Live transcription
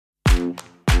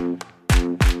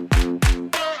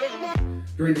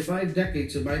During the 5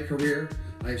 decades of my career,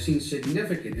 I've seen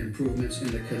significant improvements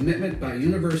in the commitment by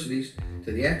universities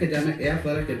to the academic,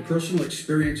 athletic, and personal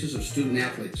experiences of student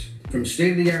athletes. From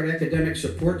state-of-the-art academic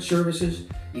support services,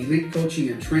 elite coaching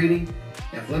and training,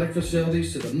 athletic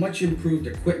facilities, to the much improved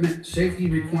equipment, safety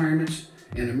requirements,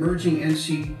 and emerging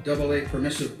NCAA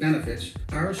permissive benefits,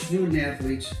 our student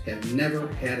athletes have never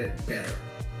had it better.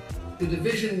 The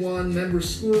Division I member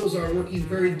schools are working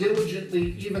very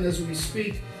diligently, even as we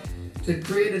speak, to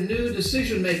create a new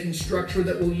decision-making structure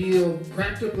that will yield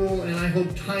practical and I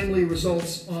hope timely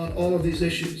results on all of these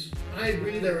issues. I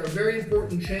agree there are very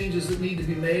important changes that need to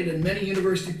be made, and many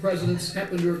university presidents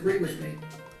happen to agree with me.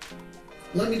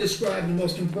 Let me describe the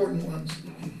most important ones.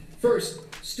 First,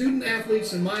 student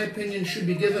athletes, in my opinion, should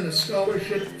be given a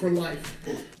scholarship for life.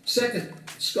 Second,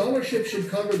 scholarship should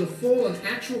cover the full and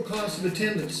actual cost of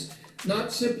attendance,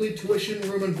 not simply tuition,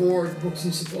 room and board, books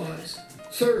and supplies.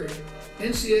 Third,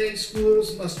 NCAA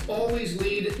schools must always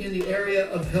lead in the area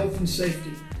of health and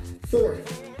safety.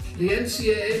 Fourth, the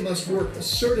NCAA must work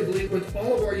assertively with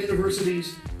all of our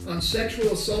universities on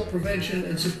sexual assault prevention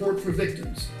and support for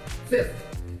victims. Fifth,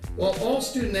 while all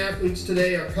student athletes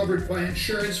today are covered by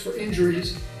insurance for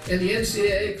injuries, and the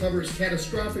NCAA covers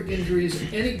catastrophic injuries,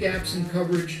 any gaps in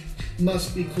coverage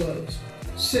must be closed.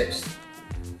 Sixth,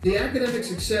 the academic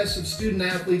success of student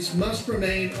athletes must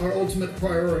remain our ultimate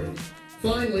priority.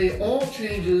 Finally, all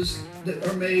changes that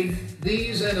are made,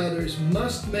 these and others,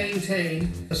 must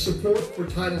maintain a support for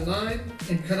Title IX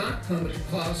and cannot come at the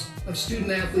cost of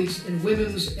student athletes in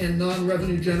women's and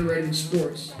non-revenue generating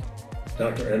sports.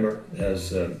 Dr. Emmert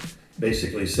has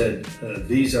basically said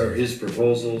these are his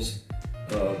proposals,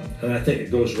 and I think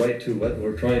it goes right to what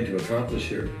we're trying to accomplish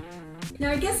here. Now,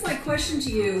 I guess my question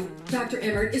to you, Dr.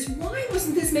 Emmert, is why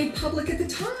wasn't this made public at the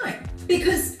time?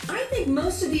 Because I think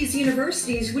most of these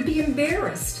universities would be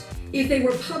embarrassed if they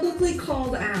were publicly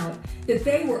called out that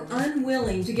they were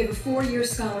unwilling to give a 4-year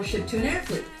scholarship to an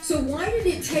athlete. So why did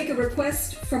it take a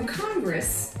request from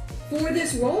Congress for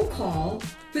this roll call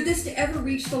for this to ever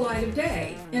reach the light of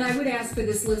day? And I would ask for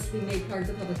this list to be made part of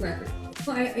the public record.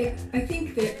 Well, I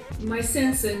think that my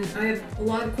sense, and I have a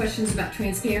lot of questions about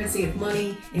transparency of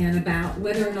money and about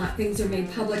whether or not things are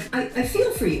made public. I feel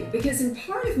for you, because in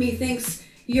part of me thinks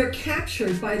you're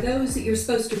captured by those that you're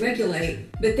supposed to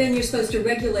regulate, but then you're supposed to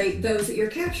regulate those that you're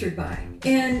captured by.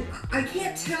 And I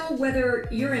can't tell whether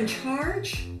you're in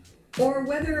charge or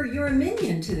whether you're a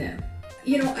minion to them.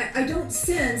 You know, I don't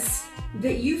sense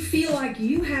that you feel like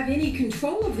you have any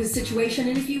control of this situation,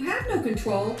 and if you have no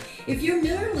control, if you're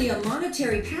merely a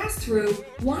monetary pass-through,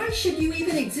 why should you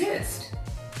even exist?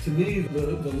 To me,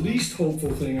 the least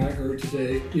hopeful thing I heard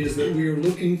today is that we are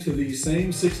looking to these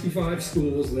same 65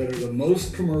 schools that are the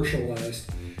most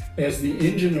commercialized as the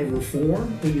engine of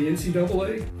reform in the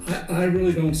NCAA. I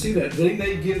really don't see that. They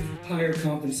may give higher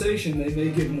compensation, they may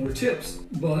give more tips,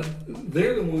 but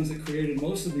they're the ones that created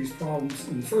most of these problems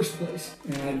in the first place.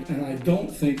 And I don't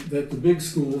think that the big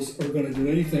schools are going to do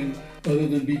anything other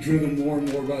than be driven more and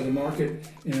more by the market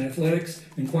in athletics.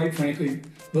 And quite frankly,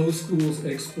 those schools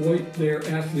exploit their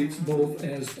athletes both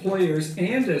as players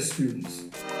and as students.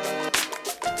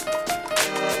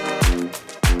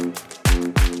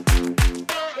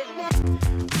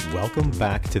 Welcome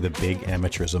back to the Big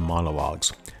Amateurism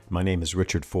Monologues. My name is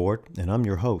Richard Ford, and I'm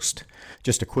your host.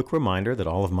 Just a quick reminder that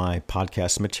all of my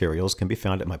podcast materials can be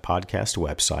found at my podcast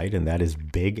website, and that is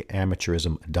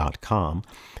bigamateurism.com.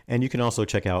 And you can also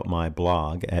check out my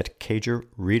blog at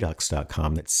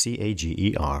cagerredux.com. That's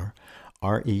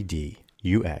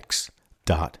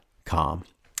CAGERredux.com.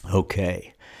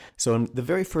 Okay. So in the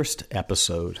very first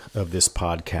episode of this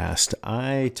podcast,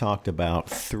 I talked about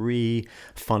 3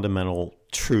 fundamental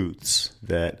truths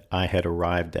that I had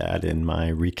arrived at in my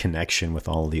reconnection with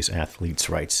all of these athletes'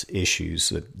 rights issues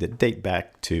that date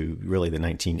back to really the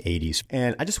 1980s.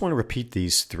 And I just want to repeat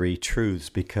these 3 truths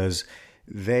because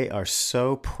they are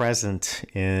so present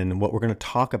in what we're going to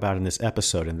talk about in this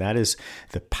episode, and that is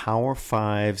the Power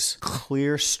Five's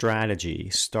clear strategy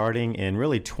starting in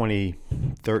really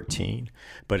 2013,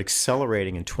 but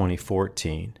accelerating in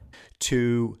 2014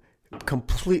 to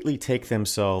completely take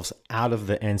themselves out of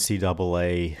the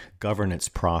NCAA governance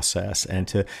process and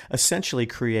to essentially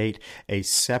create a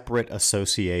separate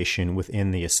association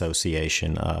within the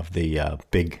association of the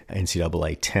big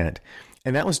NCAA tent.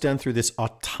 And that was done through this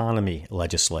autonomy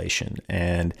legislation.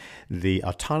 And the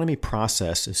autonomy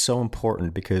process is so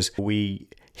important because we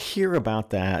hear about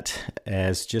that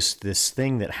as just this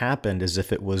thing that happened as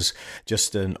if it was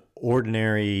just an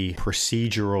ordinary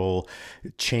procedural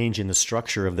change in the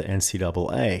structure of the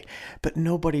NCAA. But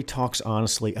nobody talks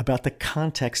honestly about the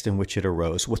context in which it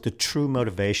arose, what the true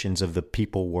motivations of the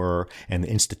people were and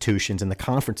the institutions and the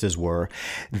conferences were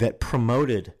that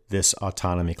promoted this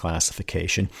autonomy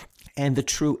classification, and the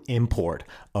true import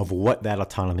of what that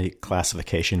autonomy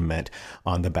classification meant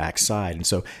on the backside. And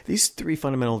so these three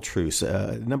fundamental truths.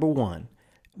 Number one,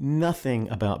 nothing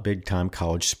about big-time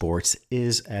college sports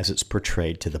is as it's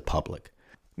portrayed to the public.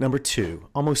 Number two,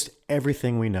 almost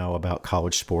everything we know about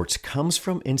college sports comes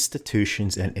from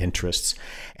institutions and interests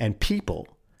and people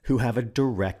who have a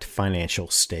direct financial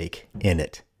stake in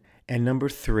it. And number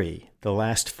three, the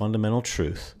last fundamental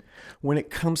truth, when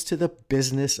it comes to the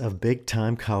business of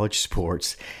big-time college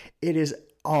sports, it is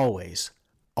always,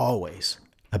 always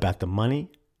about the money,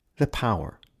 the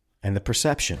power, and the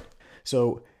perception.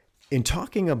 So in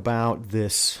talking about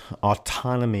this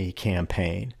autonomy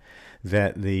campaign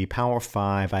that the Power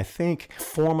Five, I think,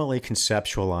 formally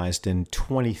conceptualized in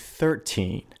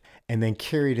 2013 and then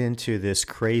carried into this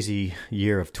crazy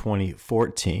year of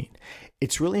 2014,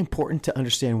 it's really important to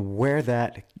understand where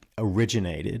that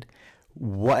originated,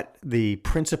 what the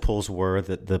principles were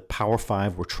that the Power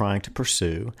Five were trying to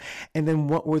pursue, and then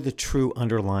what were the true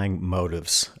underlying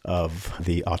motives of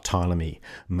the autonomy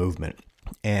movement.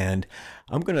 And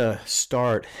I'm going to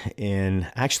start in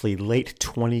actually late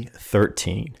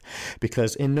 2013,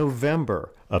 because in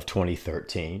November of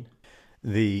 2013,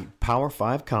 the Power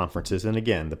Five conferences, and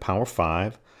again, the Power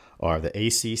Five are the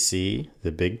ACC,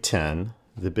 the Big Ten,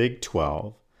 the Big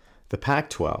 12, the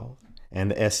Pac-12, and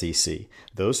the SEC.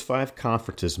 Those five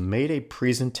conferences made a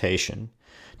presentation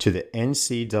to the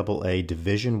NCAA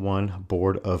Division I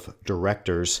Board of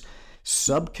Directors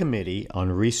Subcommittee on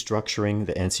Restructuring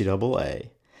the NCAA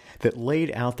that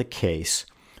laid out the case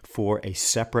for a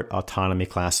separate autonomy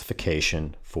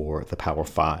classification for the Power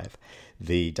Five.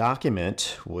 The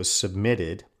document was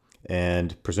submitted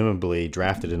and presumably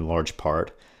drafted in large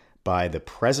part by the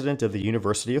president of the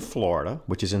University of Florida,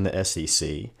 which is in the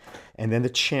SEC, and then the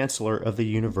chancellor of the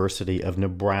University of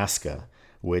Nebraska,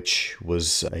 which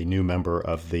was a new member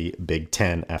of the Big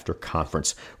Ten after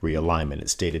conference realignment.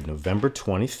 It's dated November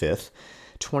 25th,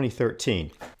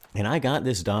 2013. And I got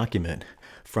this document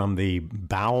from the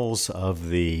bowels of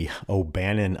the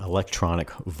O'Bannon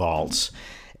electronic vaults,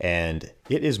 and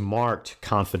it is marked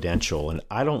confidential. And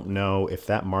I don't know if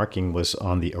that marking was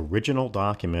on the original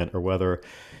document or whether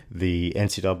the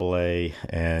NCAA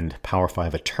and Power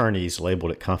Five attorneys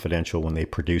labeled it confidential when they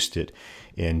produced it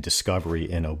in discovery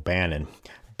in O'Bannon.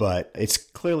 But it's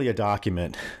clearly a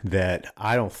document that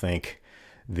I don't think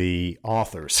the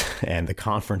authors and the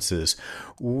conferences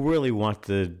really want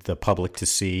the public to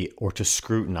see or to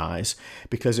scrutinize,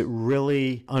 because it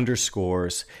really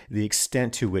underscores the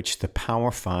extent to which the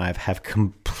Power Five have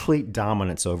complete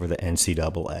dominance over the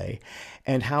NCAA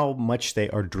and how much they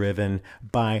are driven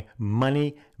by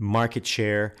money, market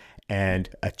share, and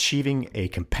achieving a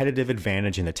competitive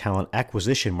advantage in the talent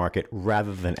acquisition market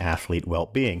rather than athlete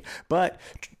well-being. But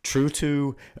true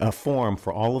to form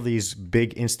for all of these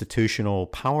big institutional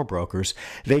power brokers,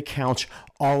 they couch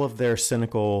all of their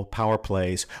cynical power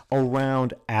plays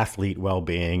around athlete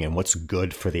well-being and what's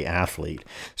good for the athlete.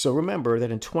 So remember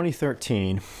that in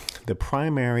 2013, the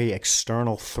primary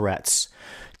external threats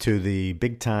to the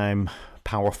big-time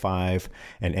Power Five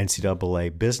and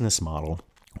NCAA business model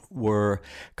were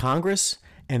Congress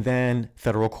and then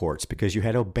federal courts, because you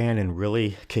had O'Bannon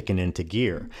really kicking into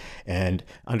gear. And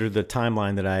under the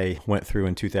timeline that I went through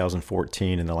in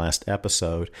 2014 in the last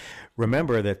episode,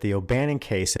 remember that the O'Bannon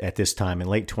case at this time in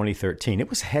late 2013, it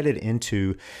was headed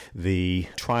into the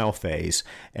trial phase,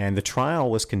 and the trial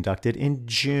was conducted in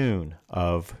June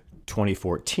of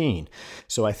 2014.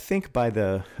 So I think by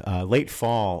the late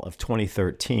fall of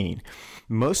 2013,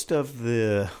 most of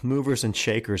the movers and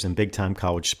shakers in big-time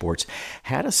college sports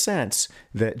had a sense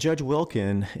that Judge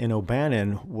Wilkin in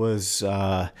O'Bannon was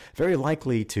very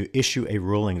likely to issue a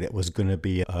ruling that was going to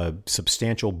be a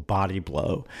substantial body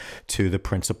blow to the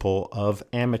principle of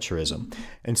amateurism.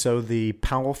 And so the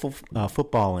powerful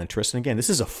football interest, and again, this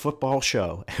is a football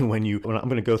show, and when I'm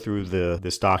going to go through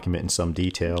this document in some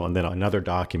detail, and then another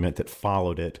document that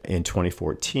followed it in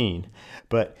 2014,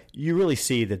 but you really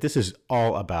see that this is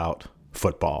all about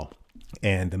football.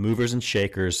 And the movers and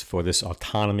shakers for this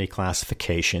autonomy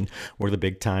classification were the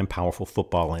big-time powerful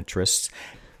football interests.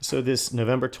 So this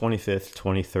November 25th,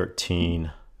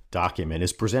 2013 document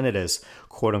is presented as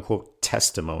quote-unquote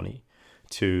testimony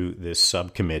to this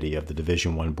subcommittee of the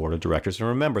Division I Board of Directors. And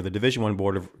remember, the Division I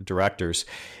Board of Directors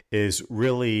is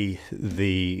really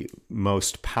the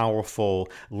most powerful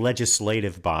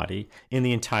legislative body in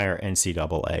the entire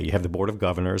NCAA. You have the Board of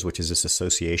Governors, which is this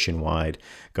association-wide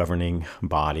governing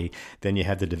body. Then you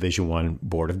have the Division I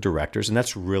Board of Directors, and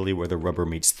that's really where the rubber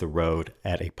meets the road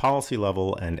at a policy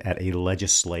level and at a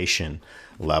legislation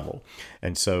level.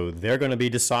 And so they're going to be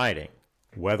deciding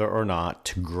whether or not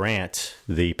to grant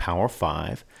the Power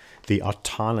Five the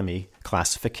autonomy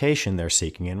classification they're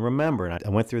seeking. And remember, and I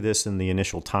went through this in the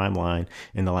initial timeline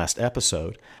in the last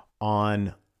episode,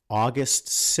 on August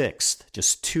 6th,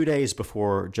 just 2 days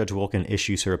before Judge Wilkin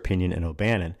issues her opinion in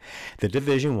O'Bannon, the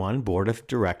Division I Board of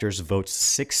Directors votes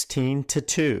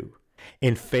 16-2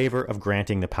 in favor of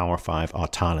granting the Power Five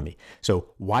autonomy. So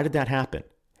why did that happen?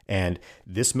 And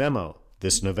this memo,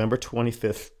 this November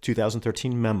 25th,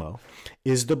 2013 memo,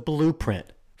 is the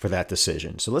blueprint for that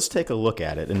decision. So let's take a look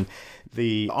at it. And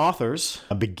the authors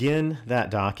begin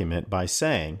that document by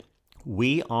saying,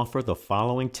 "We offer the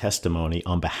following testimony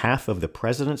on behalf of the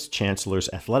President's, Chancellors,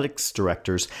 Athletics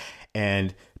Directors,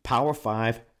 and Power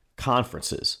Five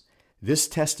conferences. This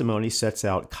testimony sets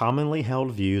out commonly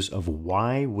held views of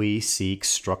why we seek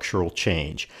structural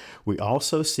change. We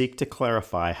also seek to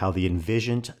clarify how the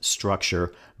envisioned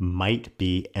structure might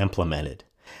be implemented.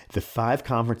 The five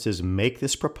conferences make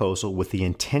this proposal with the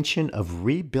intention of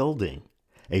rebuilding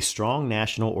a strong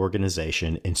national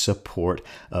organization in support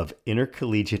of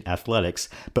intercollegiate athletics,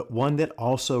 but one that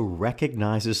also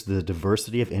recognizes the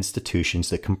diversity of institutions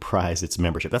that comprise its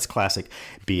membership." That's classic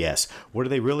BS. What do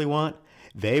they really want?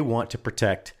 They want to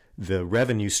protect the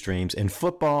revenue streams in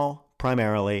football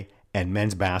primarily and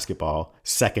men's basketball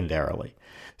secondarily.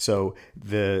 So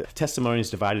the testimony is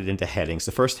divided into headings.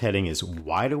 The first heading is,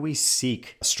 why do we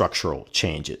seek structural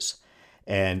changes?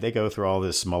 And they go through all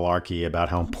this malarkey about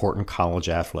how important college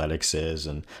athletics is,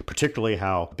 and particularly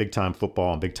how big-time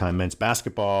football and big-time men's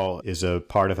basketball is a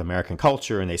part of American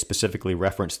culture. And they specifically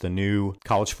reference the new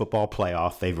college football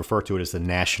playoff. They refer to it as the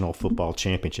National Football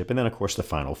Championship. And then, of course, the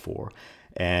Final Four.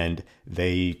 And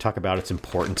they talk about its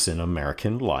importance in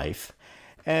American life.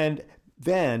 And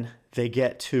then they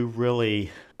get to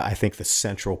really, I think, the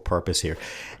central purpose here.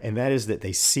 And that is that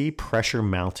they see pressure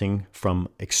mounting from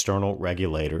external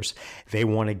regulators. They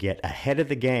want to get ahead of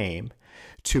the game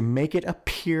to make it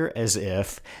appear as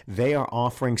if they are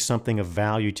offering something of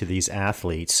value to these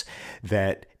athletes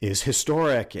that is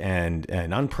historic and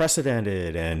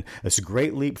unprecedented, and it's a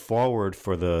great leap forward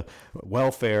for the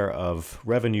welfare of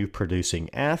revenue-producing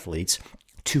athletes,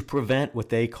 to prevent what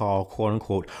they call,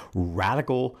 quote-unquote,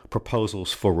 radical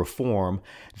proposals for reform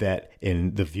that,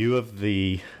 in the view of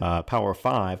the Power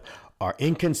Five, are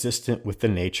inconsistent with the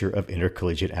nature of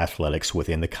intercollegiate athletics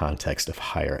within the context of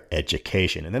higher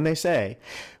education. And then they say,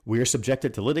 we are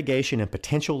subjected to litigation and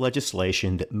potential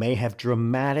legislation that may have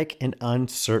dramatic and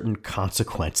uncertain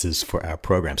consequences for our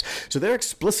programs. So they're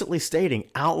explicitly stating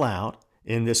out loud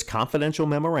in this confidential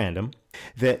memorandum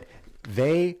that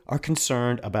they are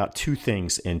concerned about two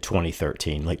things in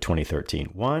 2013, late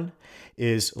 2013. One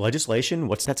is legislation.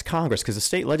 That's Congress, because the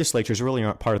state legislatures really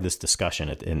aren't part of this discussion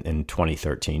in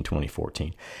 2013,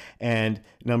 2014. And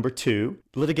number two,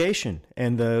 litigation.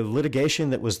 And the litigation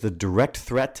that was the direct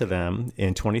threat to them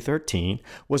in 2013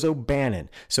 was O'Bannon.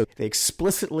 So they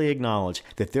explicitly acknowledge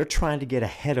that they're trying to get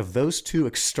ahead of those two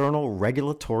external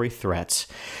regulatory threats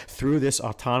through this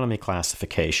autonomy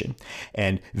classification.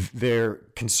 And their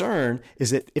concern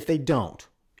is that if they don't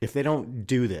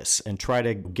do this and try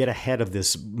to get ahead of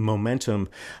this momentum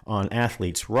on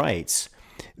athletes' rights,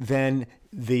 then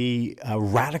the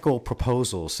radical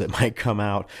proposals that might come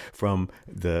out from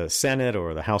the Senate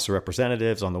or the House of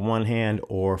Representatives on the one hand,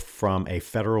 or from a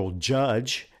federal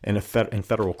judge in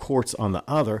federal courts on the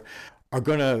other, are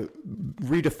going to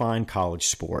redefine college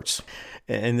sports.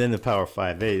 And then the Power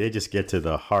Five, they just get to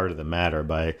the heart of the matter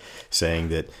by saying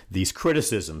that these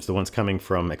criticisms, the ones coming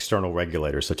from external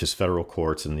regulators such as federal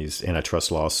courts and these antitrust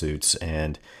lawsuits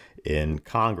and in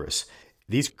Congress,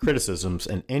 these criticisms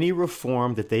and any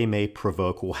reform that they may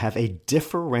provoke will have a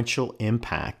differential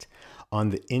impact on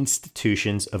the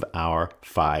institutions of our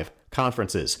five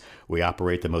conferences. We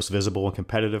operate the most visible and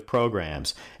competitive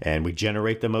programs, and we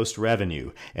generate the most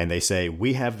revenue. And they say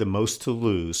we have the most to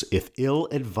lose if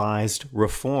ill-advised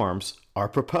reforms are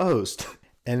proposed.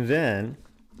 And then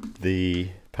the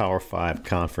Power Five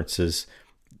conferences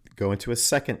go into a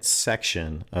second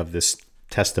section of this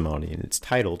testimony, and it's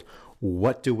titled,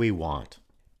 "What Do We Want?"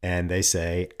 And they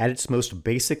say, at its most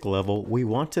basic level, we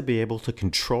want to be able to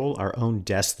control our own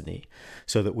destiny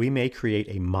so that we may create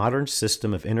a modern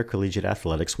system of intercollegiate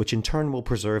athletics, which in turn will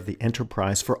preserve the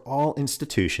enterprise for all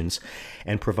institutions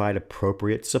and provide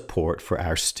appropriate support for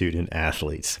our student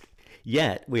athletes.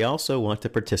 Yet, we also want to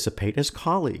participate as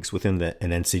colleagues within an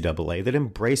NCAA that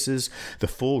embraces the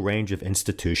full range of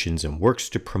institutions and works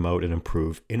to promote and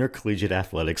improve intercollegiate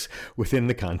athletics within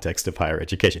the context of higher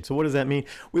education. So what does that mean?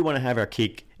 We want to have our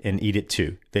cake and eat it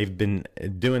too. They've been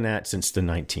doing that since the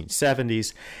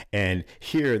 1970s, and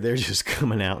here they're just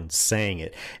coming out and saying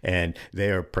it. And they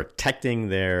are protecting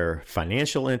their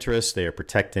financial interests, they are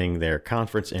protecting their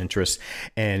conference interests,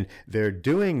 and they're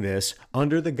doing this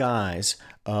under the guise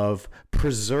of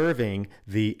preserving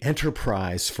the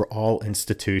enterprise for all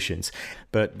institutions.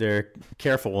 But they're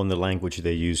careful in the language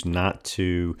they use not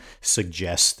to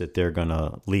suggest that they're going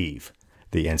to leave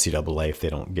the NCAA if they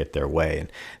don't get their way.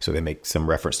 And so they make some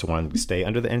reference to wanting to stay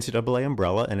under the NCAA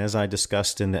umbrella. And as I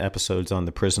discussed in the episodes on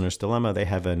the prisoner's dilemma, they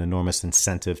have an enormous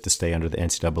incentive to stay under the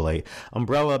NCAA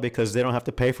umbrella because they don't have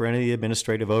to pay for any of the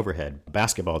administrative overhead.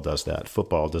 Basketball does that.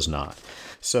 Football does not.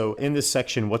 So in this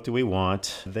section, what do we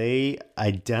want? They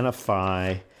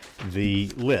identify the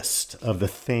list of the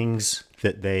things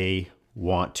that they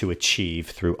want to achieve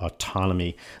through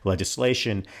autonomy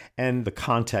legislation and the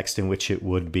context in which it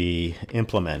would be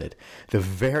implemented. The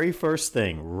very first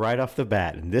thing right off the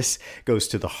bat, and this goes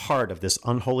to the heart of this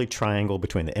unholy triangle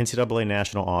between the NCAA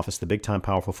national office, the big-time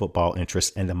powerful football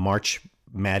interests, and the March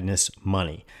Madness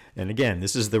money. And again,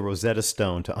 this is the Rosetta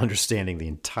Stone to understanding the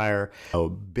entire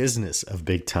business of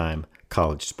big-time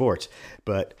college sports.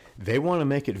 But they want to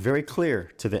make it very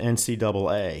clear to the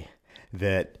NCAA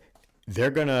that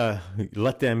they're going to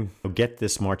let them get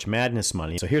this March Madness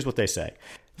money. So here's what they say.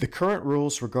 The current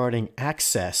rules regarding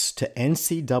access to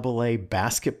NCAA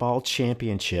basketball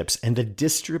championships and the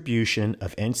distribution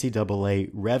of NCAA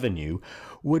revenue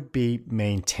would be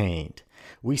maintained.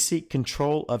 We seek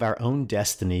control of our own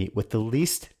destiny with the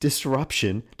least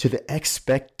disruption to the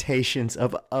expectations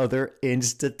of other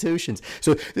institutions.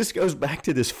 So this goes back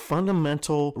to this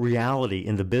fundamental reality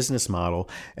in the business model,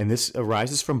 and this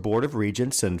arises from Board of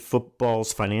Regents and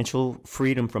football's financial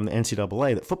freedom from the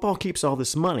NCAA, that football keeps all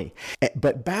this money.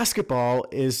 But basketball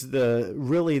is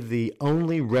really the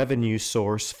only revenue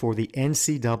source for the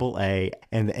NCAA,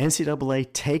 and the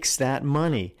NCAA takes that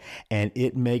money and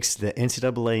it makes the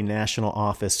NCAA national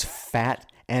office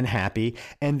fat and happy,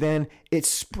 and then it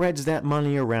spreads that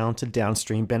money around to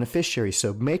downstream beneficiaries.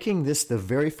 So making this the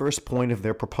very first point of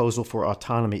their proposal for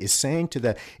autonomy is saying to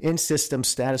the in-system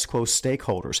status quo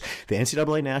stakeholders, the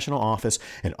NCAA national office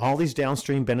and all these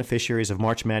downstream beneficiaries of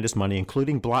March Madness money,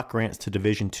 including block grants to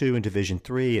Division II and Division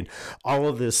III and all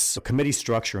of this committee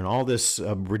structure and all this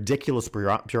ridiculous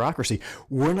bureaucracy,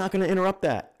 we're not going to interrupt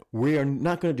that. We are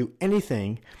not going to do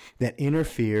anything that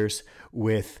interferes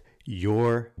with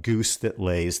your goose that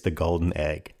lays the golden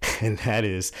egg, and that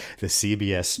is the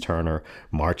CBS Turner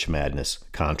March Madness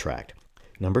contract.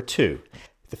 Number 2,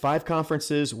 the 5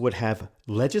 conferences would have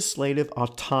legislative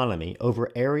autonomy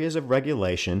over areas of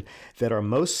regulation that are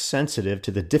most sensitive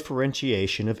to the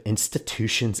differentiation of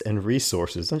institutions and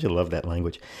resources. Don't you love that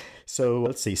language? So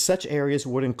let's see, such areas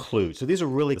would include, so these are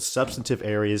really substantive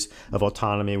areas of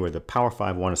autonomy where the Power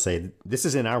 5 want to say, this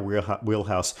is in our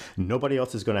wheelhouse, nobody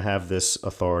else is going to have this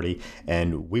authority,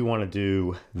 and we want to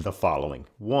do the following.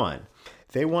 1,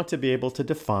 they want to be able to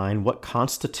define what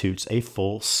constitutes a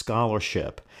full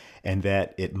scholarship, and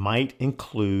that it might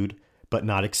include but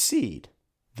not exceed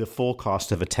the full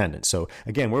cost of attendance. So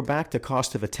again, we're back to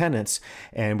cost of attendance,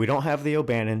 and we don't have the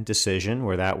O'Bannon decision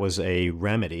where that was a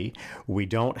remedy. We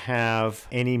don't have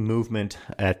any movement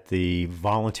at the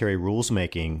voluntary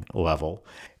rules-making level.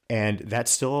 And that's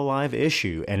still a live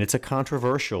issue, and it's a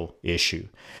controversial issue.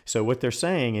 So what they're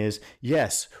saying is,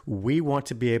 yes, we want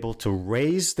to be able to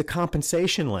raise the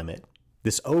compensation limit,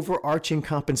 this overarching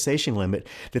compensation limit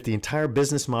that the entire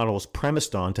business model is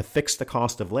premised on to fix the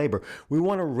cost of labor. We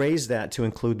want to raise that to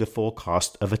include the full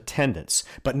cost of attendance,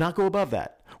 but not go above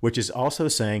that, which is also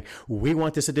saying we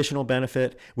want this additional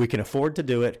benefit. We can afford to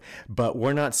do it, but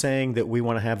we're not saying that we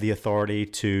want to have the authority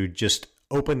to just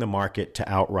open the market to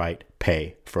outright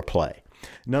pay for play.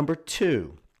 Number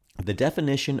 2, the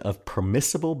definition of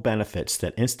permissible benefits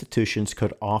that institutions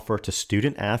could offer to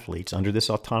student athletes under this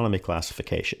autonomy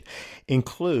classification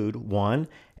include 1,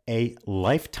 a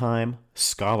lifetime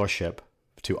scholarship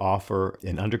to offer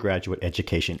an undergraduate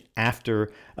education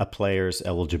after a player's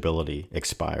eligibility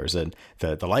expires, and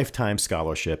the lifetime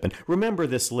scholarship. And remember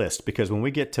this list, because when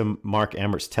we get to Mark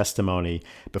Emmert's testimony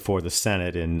before the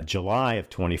Senate in July of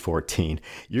 2014,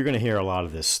 you're going to hear a lot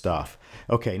of this stuff.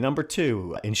 Okay, number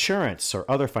 2, insurance or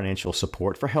other financial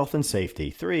support for health and safety.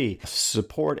 3,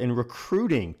 support in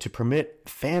recruiting to permit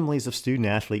families of student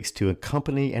athletes to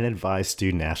accompany and advise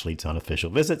student athletes on official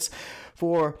visits.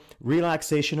 4,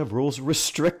 relaxation of rules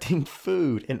restricting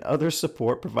food and other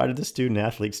support provided to student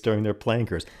athletes during their playing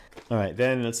careers. All right,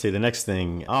 then let's see, the next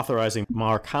thing, authorizing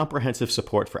more comprehensive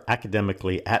support for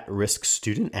academically at-risk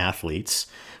student athletes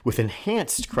with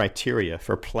enhanced criteria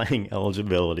for playing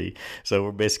eligibility. So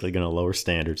we're basically going to lower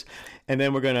standards. And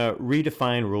then we're going to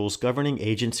redefine rules governing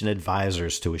agents and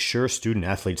advisors to assure student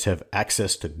athletes have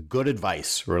access to good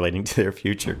advice relating to their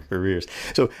future careers.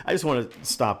 So I just want to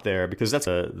stop there, because that's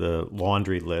the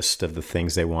laundry list of the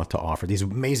things they want to offer. These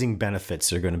amazing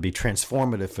benefits are going to be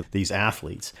transformative for these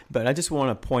athletes. But I just want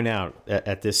to point out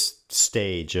at this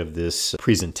stage of this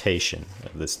presentation,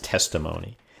 of this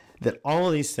testimony, that all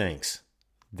of these things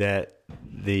that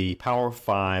the Power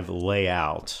Five lay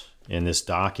out in this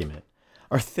document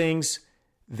are things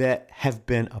that have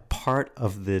been a part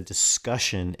of the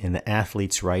discussion in the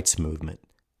athletes' rights movement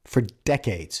for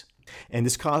decades. And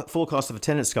this full cost of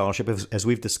attendance scholarship, as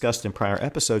we've discussed in prior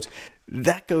episodes,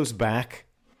 that goes back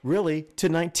really to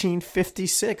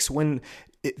 1956, when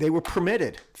they were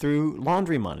permitted through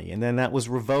laundry money. And then that was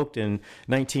revoked in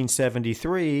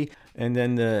 1973. And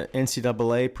then the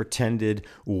NCAA pretended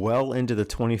well into the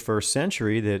 21st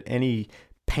century that any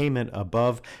payment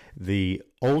above the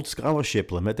old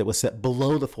scholarship limit that was set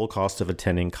below the full cost of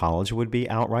attending college would be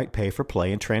outright pay for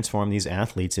play and transform these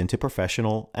athletes into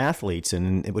professional athletes.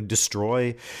 And it would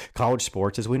destroy college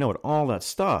sports as we know it, all that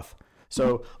stuff.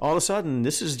 So all of a sudden,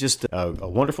 this is just a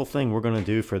wonderful thing we're going to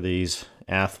do for these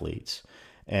athletes.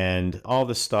 And all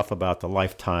this stuff about the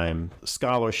lifetime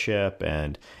scholarship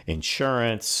and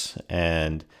insurance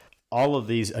and all of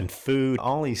these, and food,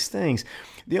 all these things,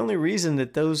 the only reason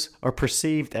that those are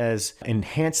perceived as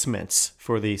enhancements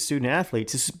for the student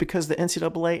athletes is because the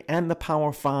NCAA and the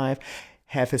Power Five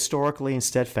have historically and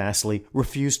steadfastly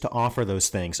refused to offer those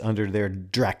things under their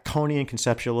draconian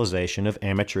conceptualization of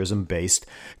amateurism-based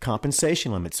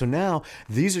compensation limits. So now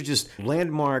these are just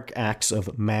landmark acts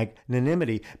of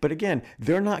magnanimity. But again,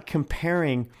 they're not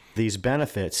comparing these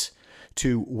benefits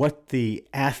to what the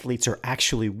athletes are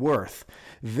actually worth.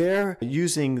 They're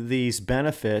using these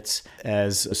benefits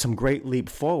as some great leap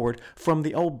forward from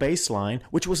the old baseline,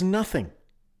 which was nothing,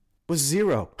 was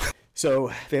zero.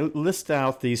 So they list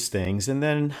out these things, and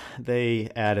then they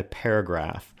add a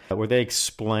paragraph where they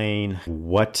explain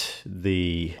what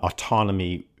the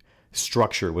autonomy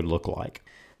structure would look like.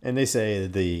 And they say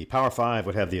the Power Five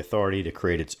would have the authority to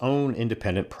create its own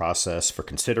independent process for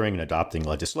considering and adopting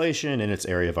legislation in its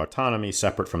area of autonomy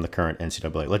separate from the current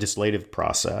NCAA legislative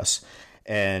process.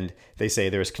 And they say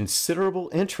there is considerable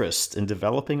interest in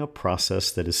developing a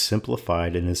process that is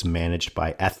simplified and is managed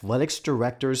by athletics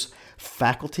directors,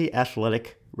 faculty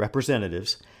athletic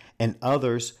representatives, and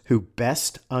others who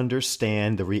best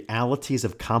understand the realities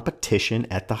of competition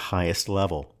at the highest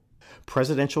level.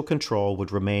 Presidential control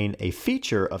would remain a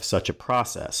feature of such a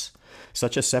process.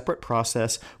 Such a separate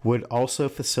process would also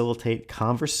facilitate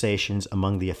conversations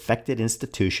among the affected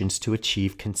institutions to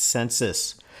achieve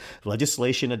consensus.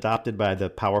 Legislation adopted by the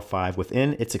Power Five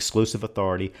within its exclusive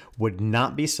authority would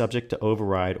not be subject to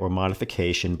override or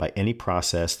modification by any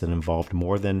process that involved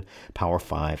more than Power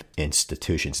Five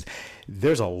institutions.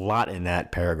 There's a lot in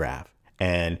that paragraph.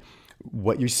 And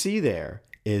what you see there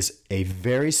is a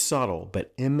very subtle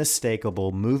but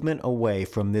unmistakable movement away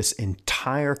from this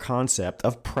entire concept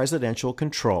of presidential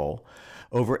control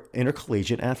over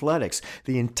intercollegiate athletics.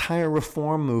 The entire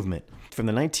reform movement from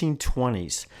the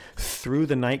 1920s through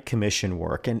the Knight Commission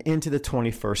work and into the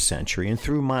 21st century and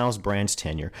through Miles Brand's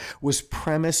tenure was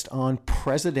premised on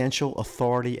presidential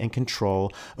authority and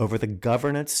control over the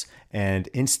governance and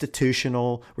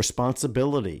institutional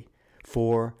responsibility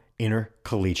for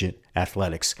intercollegiate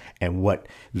athletics. And what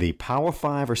the Power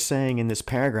Five are saying in this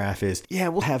paragraph is, yeah,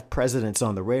 we'll have presidents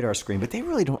on the radar screen, but they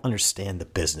really don't understand the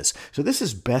business. So this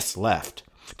is best left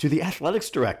to the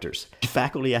athletics directors,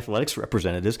 faculty athletics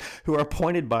representatives who are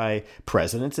appointed by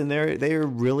presidents, and they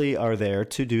really are there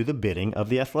to do the bidding of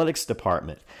the athletics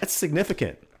department. That's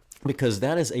significant, because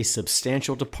that is a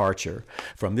substantial departure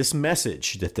from this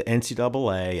message that the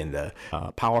NCAA and the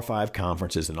Power Five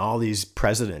conferences and all these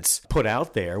presidents put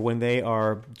out there when they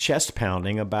are chest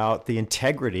pounding about the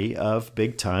integrity of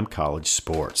big-time college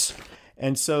sports.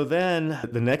 And so then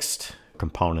the next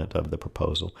component of the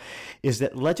proposal, is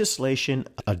that legislation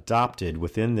adopted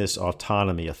within this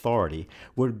autonomy authority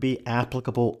would be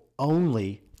applicable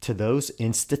only to those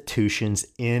institutions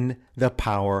in the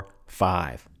Power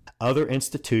Five. Other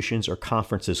institutions or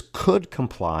conferences could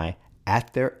comply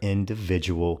at their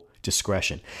individual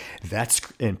discretion. That's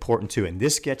important too. And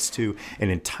this gets to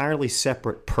an entirely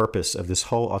separate purpose of this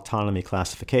whole autonomy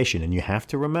classification. And you have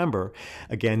to remember,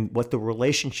 again, what the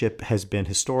relationship has been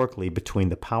historically between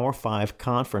the Power Five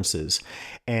conferences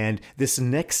and this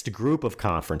next group of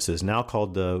conferences, now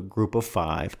called the Group of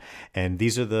Five. And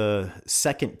these are the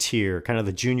second tier, kind of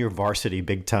the junior varsity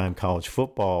big time college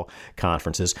football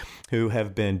conferences, who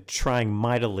have been trying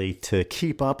mightily to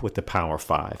keep up with the Power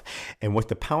Five. And what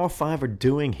the Power Five are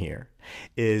doing here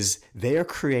is they are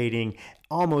creating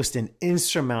almost an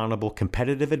insurmountable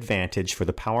competitive advantage for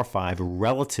the Power Five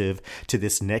relative to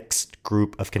this next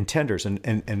group of contenders.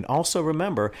 And also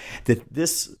remember that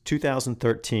this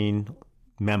 2013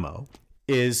 memo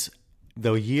is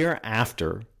the year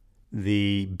after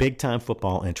the big-time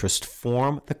football interests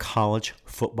form the college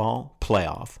football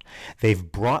playoff. They've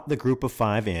brought the Group of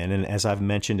Five in, and as I've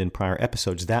mentioned in prior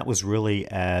episodes, that was really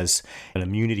as an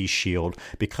immunity shield,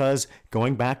 because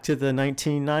going back to the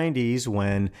 1990s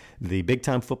when the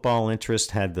big-time football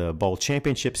interest had the bowl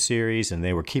championship series and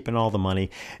they were keeping all the money,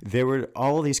 there were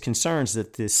all of these concerns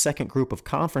that the second group of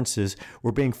conferences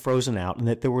were being frozen out and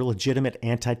that there were legitimate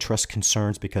antitrust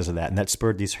concerns because of that. And that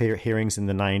spurred these hearings in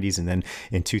the 90s and then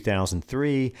in 2003,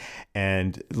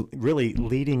 and really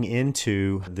leading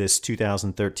into this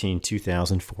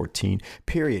 2013-2014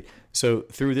 period. So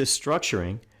through this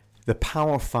structuring, the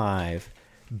Power Five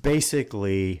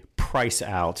basically price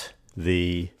out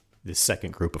the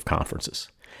second group of conferences.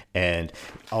 And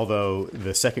although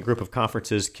the second group of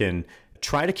conferences can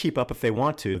try to keep up if they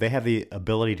want to, they have the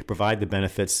ability to provide the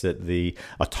benefits that the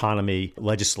autonomy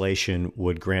legislation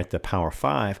would grant the Power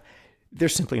Five, they're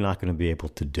simply not going to be able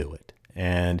to do it.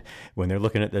 And when they're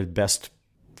looking at the best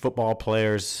football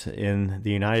players in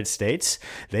the United States,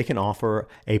 they can offer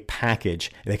a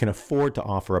package. They can afford to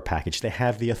offer a package. They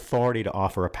have the authority to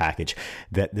offer a package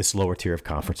that this lower tier of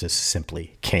conferences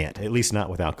simply can't, at least not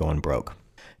without going broke.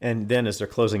 And then as they're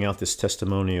closing out this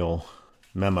testimonial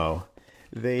memo,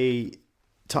 they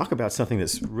talk about something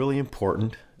that's really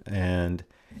important. And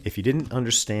if you didn't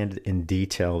understand in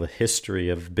detail the history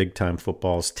of big-time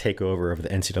football's takeover of the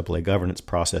NCAA governance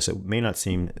process, it may not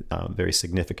seem very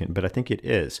significant, but I think it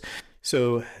is.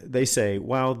 So they say,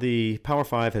 while the Power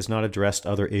Five has not addressed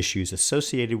other issues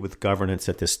associated with governance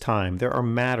at this time, there are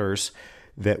matters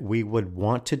that we would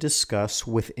want to discuss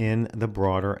within the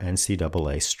broader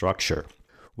NCAA structure.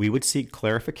 We would seek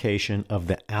clarification of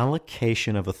the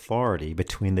allocation of authority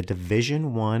between the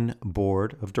Division I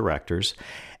Board of Directors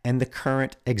and the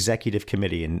current Executive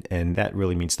Committee, and that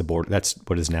really means the board. That's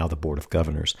what is now the Board of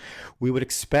Governors. We would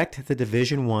expect the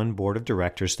Division I Board of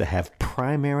Directors to have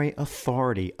primary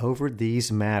authority over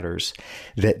these matters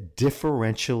that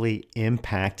differentially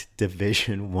impact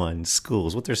Division I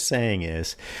schools. What they're saying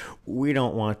is, we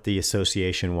don't want the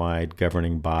association-wide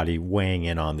governing body weighing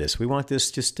in on this. We want this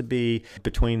just to be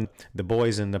between the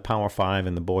boys in the Power Five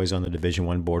and the boys on the Division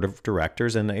I Board of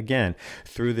Directors. And again,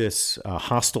 through this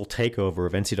hostile takeover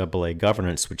of NCAA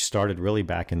governance, which started really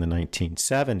back in the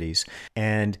 1970s,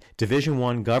 and Division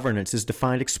I governance is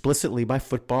defined explicitly by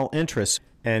football interests.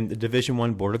 And the Division I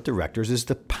Board of Directors is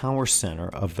the power center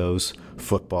of those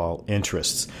football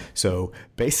interests. So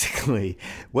basically,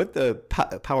 what the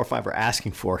Power Five are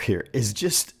asking for here is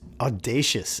just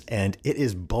audacious, and it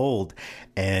is bold.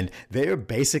 And they are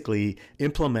basically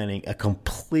implementing a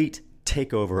complete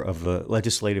takeover of the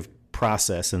legislative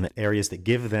process in the areas that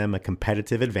give them a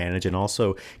competitive advantage and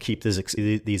also keep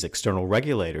these external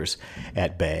regulators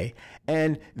at bay.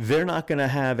 And they're not going to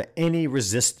have any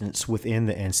resistance within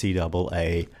the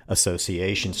NCAA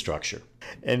association structure.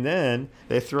 And then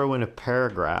they throw in a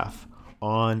paragraph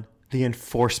on the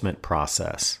enforcement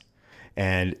process.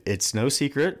 And it's no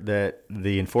secret that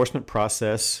the enforcement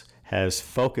process has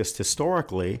focused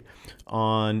historically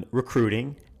on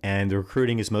recruiting, and the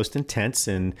recruiting is most intense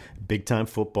in big-time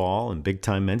football and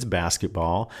big-time men's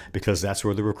basketball because that's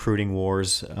where the recruiting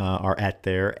wars are at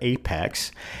their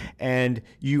apex. And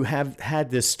you have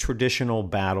had this traditional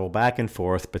battle back and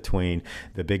forth between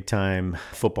the big-time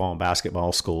football and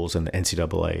basketball schools and the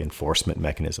NCAA enforcement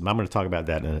mechanism. I'm going to talk about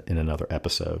that in another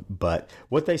episode. But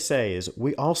what they say is,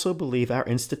 we also believe our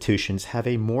institutions have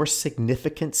a more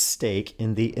significant stake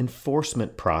in the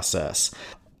enforcement process.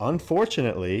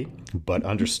 Unfortunately, but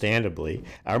understandably,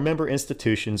 our member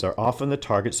institutions are often the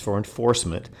targets for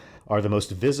enforcement, are the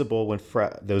most visible when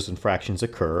those infractions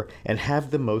occur and have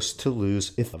the most to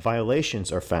lose if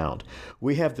violations are found.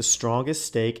 We have the strongest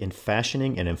stake in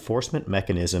fashioning an enforcement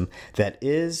mechanism that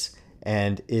is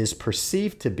and is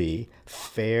perceived to be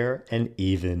fair and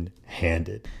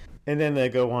even-handed. And then they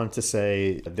go on to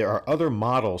say there are other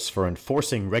models for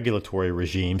enforcing regulatory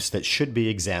regimes that should be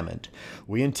examined.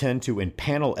 We intend to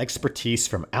impanel expertise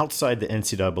from outside the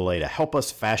NCAA to help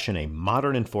us fashion a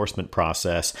modern enforcement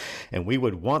process, and we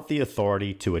would want the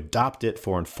authority to adopt it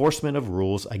for enforcement of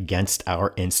rules against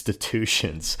our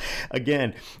institutions.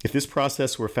 Again, if this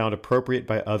process were found appropriate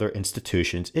by other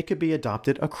institutions, it could be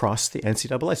adopted across the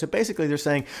NCAA. So basically they're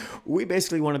saying we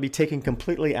basically want to be taken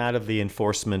completely out of the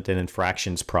enforcement and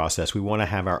infractions process. We want to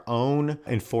have our own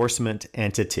enforcement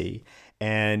entity.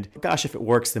 And gosh, if it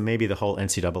works, then maybe the whole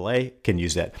NCAA can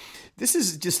use that. This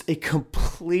is just a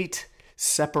complete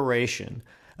separation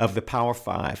of the Power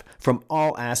Five from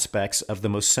all aspects of the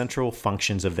most central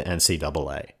functions of the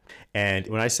NCAA. And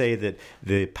when I say that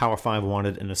the Power Five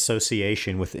wanted an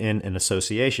association within an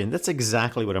association, that's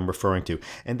exactly what I'm referring to.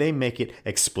 And they make it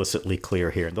explicitly clear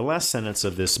here. The last sentence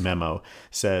of this memo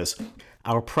says,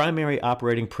 our primary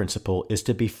operating principle is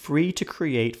to be free to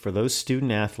create for those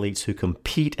student athletes who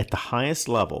compete at the highest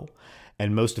level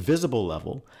and most visible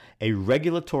level a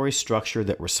regulatory structure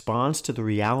that responds to the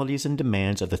realities and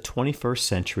demands of the 21st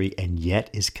century and yet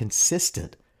is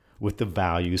consistent with the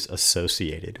values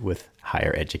associated with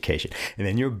higher education. And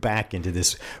then you're back into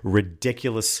this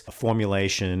ridiculous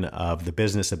formulation of the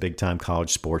business of big-time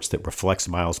college sports that reflects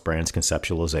Miles Brand's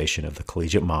conceptualization of the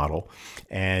collegiate model.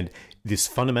 And this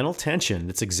fundamental tension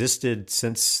that's existed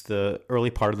since the early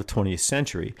part of the 20th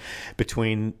century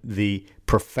between the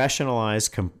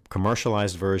professionalized,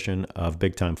 commercialized version of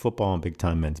big-time football and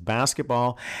big-time men's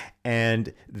basketball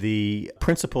and the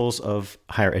principles of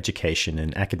higher education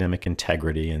and academic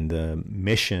integrity and the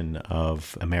mission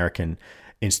of American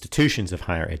institutions of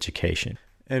higher education.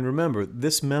 And remember,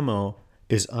 this memo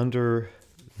is under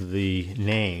the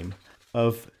name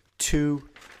of two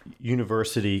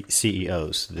university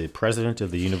CEOs, the president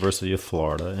of the University of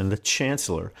Florida and the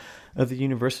chancellor of the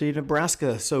University of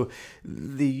Nebraska. So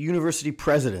the university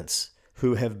presidents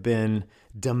who have been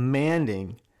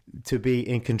demanding to be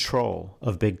in control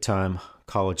of big-time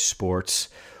college sports,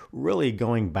 really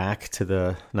going back to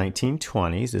the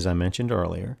 1920s, as I mentioned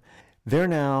earlier, they're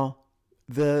now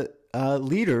the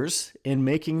leaders in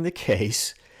making the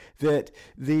case that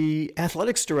the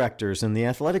athletics directors and the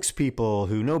athletics people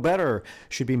who know better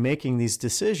should be making these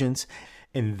decisions,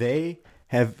 and they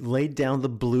have laid down the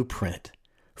blueprint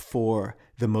for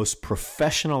the most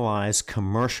professionalized,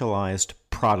 commercialized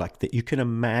product that you can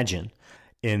imagine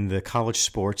in the college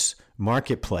sports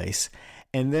marketplace.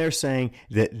 And they're saying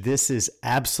that this is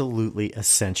absolutely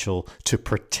essential to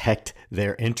protect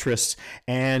their interests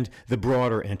and the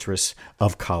broader interests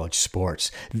of college sports.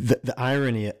 The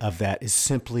irony of that is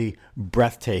simply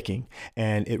breathtaking,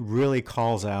 and it really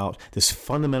calls out this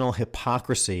fundamental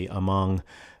hypocrisy among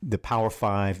the Power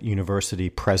Five university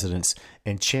presidents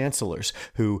and chancellors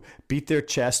who beat their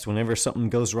chest whenever something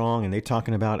goes wrong, and they're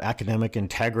talking about academic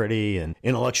integrity and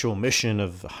intellectual mission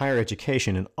of higher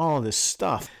education and all this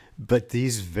stuff. But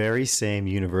these very same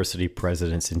university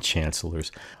presidents and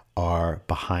chancellors are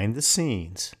behind the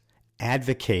scenes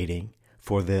advocating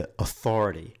for the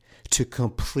authority to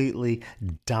completely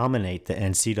dominate the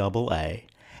NCAA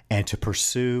and to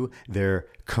pursue their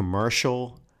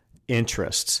commercial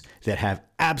interests that have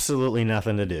absolutely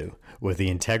nothing to do with the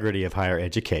integrity of higher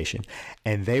education.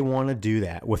 And they want to do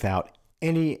that without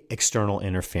any external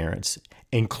interference,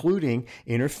 including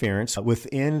interference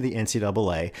within the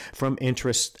NCAA from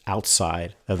interests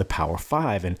outside of the Power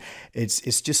Five. And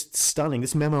it's just stunning.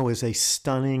 This memo is a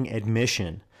stunning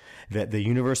admission that the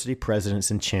university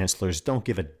presidents and chancellors don't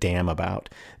give a damn about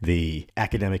the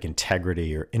academic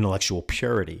integrity or intellectual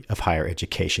purity of higher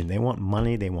education. They want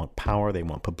money, they want power, they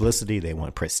want publicity, they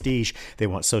want prestige, they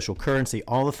want social currency,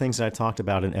 all the things that I talked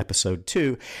about in episode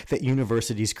 2 that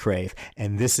universities crave.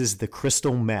 And this is the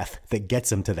crystal meth that gets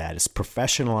them to that. It's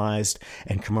professionalized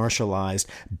and commercialized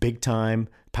big-time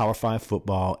Power 5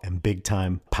 football and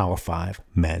big-time Power 5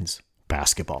 men's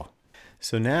basketball.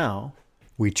 So now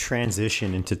we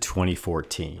transition into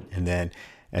 2014. And then,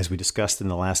 as we discussed in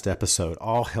the last episode,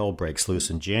 all hell breaks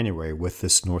loose in January with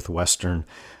this Northwestern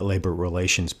Labor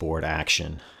Relations Board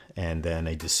action. And then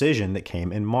a decision that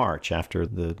came in March after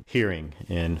the hearing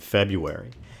in February.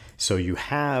 So you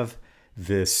have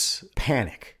this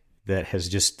panic that has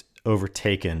just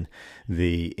overtaken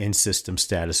the in-system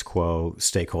status quo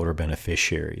stakeholder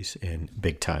beneficiaries in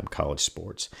big-time college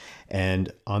sports.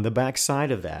 And on the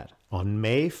backside of that, on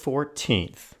May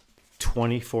 14th,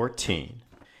 2014,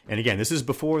 and again, this is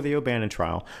before the O'Bannon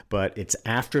trial, but it's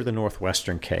after the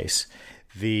Northwestern case.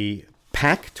 The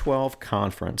Pac-12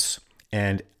 conference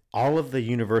and all of the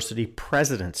university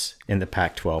presidents in the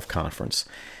Pac-12 conference,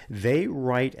 they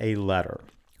write a letter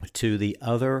to the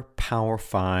other Power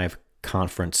 5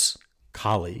 conference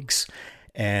colleagues.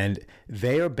 And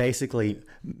they are basically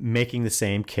making the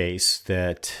same case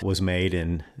that was made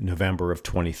in November of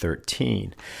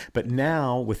 2013, but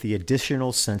now with the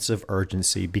additional sense of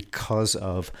urgency because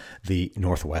of the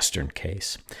Northwestern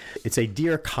case. It's a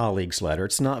Dear Colleagues letter.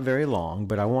 It's not very long,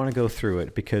 but I want to go through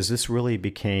it because this really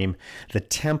became the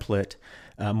template,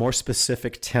 a more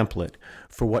specific template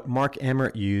for what Mark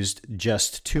Emmert used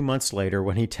just 2 months later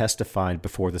when he testified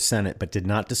before the Senate, but did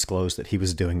not disclose that he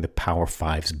was doing the Power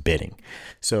Five's bidding.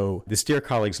 So this Dear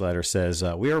Colleagues letter says,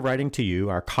 we are writing to you,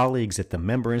 our colleagues at the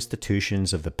member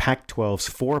institutions of the Pac-12's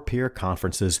 4 peer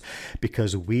conferences,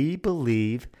 because we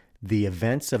believe the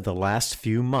events of the last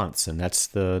few months, and that's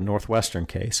the Northwestern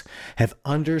case, have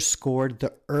underscored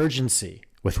the urgency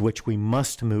with which we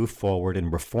must move forward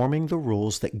in reforming the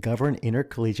rules that govern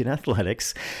intercollegiate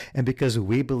athletics, and because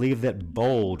we believe that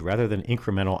bold rather than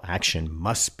incremental action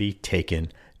must be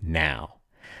taken now.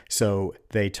 So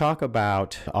they talk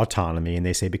about autonomy, and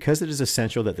they say, because it is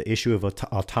essential that the issue of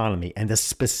autonomy and the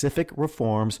specific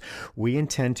reforms we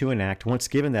intend to enact once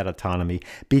given that autonomy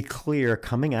be clear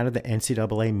coming out of the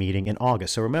NCAA meeting in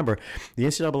August. So remember, the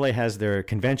NCAA has their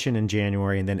convention in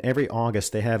January, and then every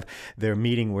August they have their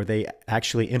meeting where they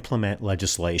actually implement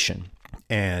legislation.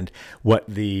 And what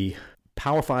the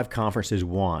Power 5 conferences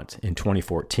want in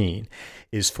 2014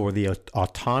 is for the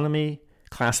autonomy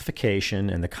classification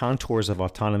and the contours of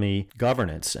autonomy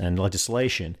governance and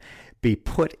legislation be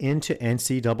put into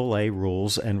NCAA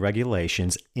rules and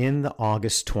regulations in the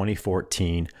August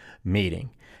 2014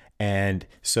 meeting. And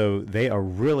so they are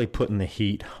really putting the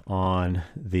heat on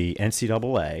the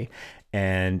NCAA,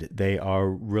 and they are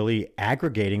really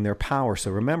aggregating their power.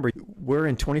 So remember, we're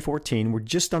in 2014. We're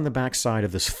just on the backside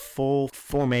of this full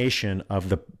formation of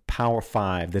the Power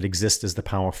 5 that exists as the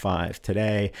Power 5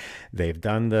 today. They've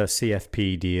done the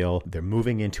CFP deal. They're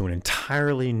moving into an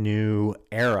entirely new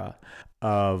era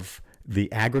of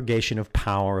the aggregation of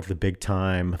power of the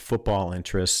big-time football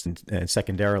interests and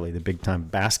secondarily the big-time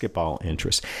basketball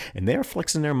interests. And they're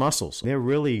flexing their muscles. They're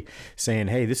really saying,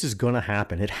 hey, this is going to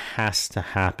happen. It has to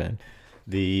happen.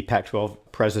 The Pac-12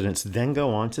 presidents then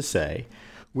go on to say,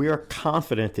 we are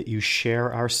confident that you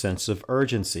share our sense of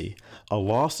urgency. A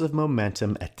loss of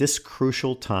momentum at this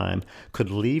crucial time could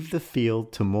leave the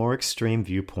field to more extreme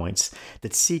viewpoints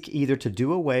that seek either to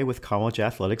do away with college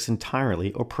athletics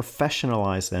entirely or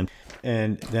professionalize them.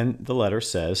 And then the letter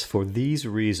says, for these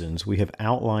reasons, we have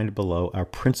outlined below our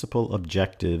principal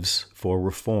objectives for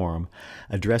reform,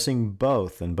 addressing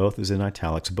both, and both is in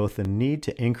italics, both the need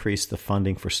to increase the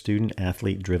funding for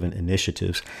student-athlete-driven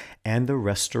initiatives and the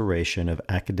restoration of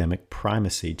academic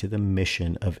primacy to the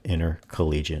mission of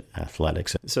intercollegiate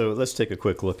athletics. So let's take a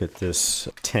quick look at this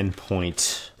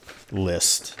 10-point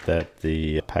list that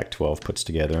the Pac-12 puts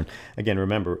together. And again,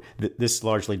 remember, this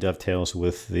largely dovetails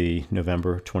with the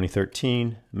November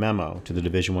 2013 memo to the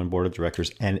Division I Board of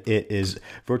Directors, and it is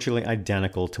virtually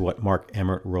identical to what Mark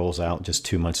Emmert rolls out just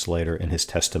 2 months later in his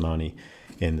testimony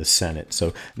in the Senate.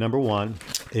 So number one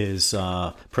is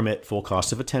permit full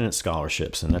cost of attendance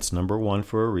scholarships. And that's number one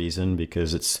for a reason,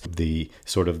 because it's the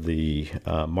sort of the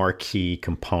marquee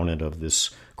component of this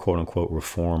quote unquote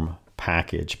reform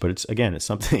package. But it's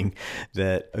something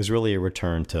that is really a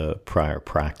return to prior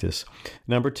practice.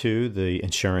 Number two, the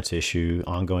insurance issue,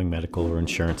 ongoing medical or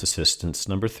insurance assistance.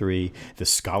 Number three, the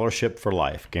scholarship for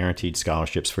life, guaranteed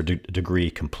scholarships for degree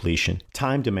completion.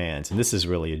 Time demands, and this is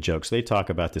really a joke. So they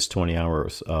talk about this 20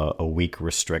 hours a week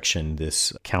restriction,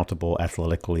 this countable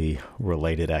athletically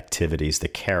related activities, the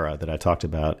CARA that I talked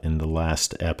about in the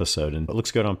last episode. And it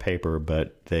looks good on paper,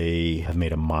 but they have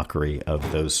made a mockery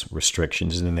of those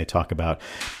restrictions. And then they talk about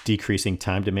decreasing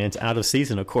time demands out of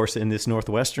season. Of course, in this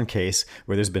Northwestern case,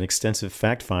 where there's been extensive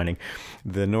fact-finding,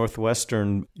 the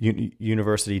Northwestern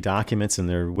University documents and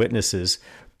their witnesses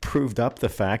proved up the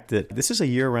fact that this is a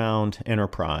year-round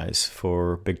enterprise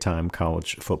for big-time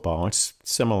college football. It's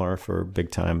similar for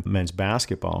big-time men's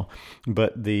basketball.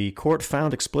 But the court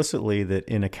found explicitly that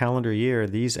in a calendar year,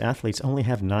 these athletes only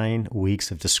have 9 weeks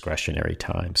of discretionary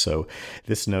time. So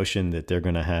this notion that they're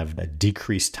going to have a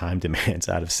decreased time demands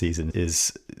out of season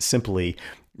is simply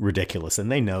ridiculous,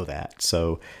 and they know that.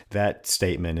 So that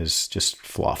statement is just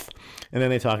fluff. And then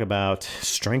they talk about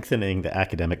strengthening the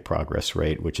academic progress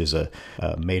rate, which is a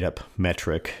made-up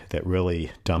metric that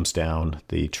really dumps down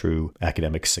the true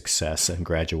academic success and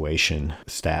graduation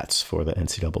stats for the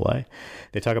NCAA.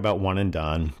 They talk about one and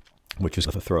done. which was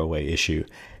a throwaway issue.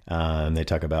 And they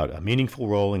talk about a meaningful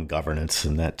role in governance,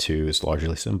 and that too is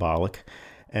largely symbolic.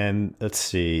 And let's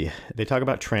see, they talk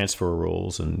about transfer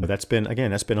rules, and that's been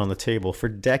on the table for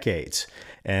decades.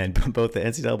 And both the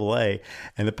NCAA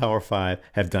and the Power Five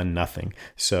have done nothing.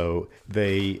 So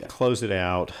they close it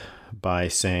out by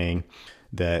saying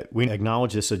that we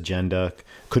acknowledge this agenda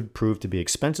could prove to be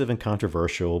expensive and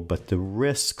controversial, but the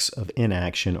risks of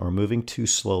inaction or moving too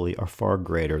slowly are far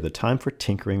greater. The time for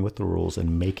tinkering with the rules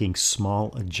and making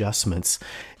small adjustments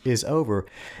is over.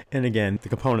 And again, the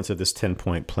components of this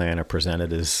 10-point plan are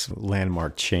presented as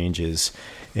landmark changes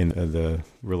in the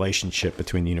relationship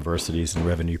between the universities and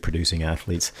revenue-producing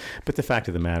athletes. But the fact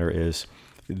of the matter is,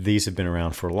 these have been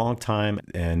around for a long time,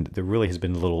 and there really has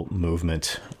been little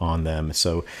movement on them.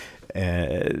 So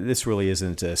this really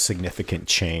isn't a significant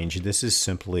change. This is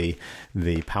simply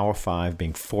the Power Five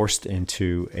being forced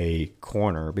into a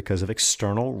corner because of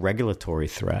external regulatory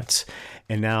threats.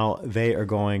 And now they are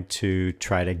going to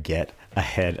try to get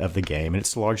ahead of the game. And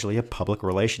it's largely a public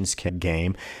relations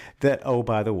game that, oh,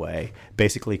 by the way,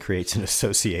 basically creates an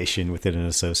association within an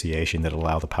association that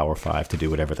allow the Power Five to do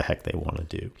whatever the heck they want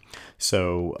to do.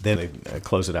 So then they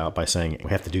close it out by saying we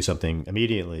have to do something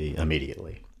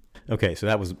immediately. Okay, so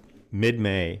that was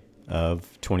mid-May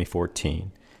of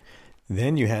 2014.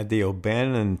 Then you had the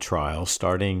O'Bannon trial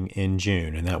starting in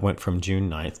June, and that went from June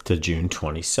 9th to June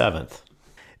 27th.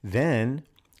 Then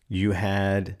you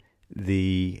had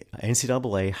the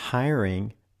NCAA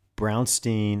hiring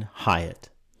Brownstein Hyatt,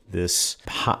 this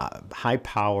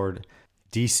high-powered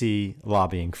DC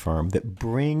lobbying firm that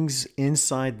brings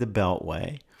inside the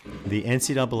Beltway the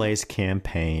NCAA's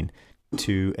campaign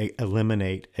to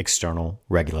eliminate external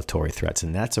regulatory threats.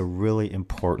 And that's a really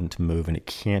important move, and it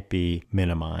can't be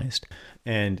minimized.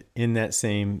 And in that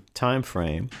same time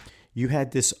frame, you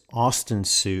had this Austin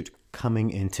suit coming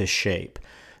into shape.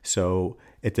 So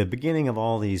at the beginning of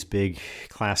all these big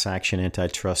class action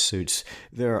antitrust suits,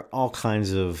 there are all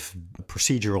kinds of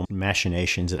procedural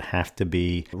machinations that have to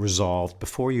be resolved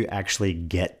before you actually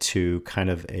get to kind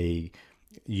of a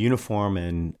uniform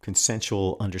and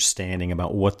consensual understanding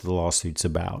about what the lawsuit's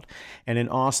about. And in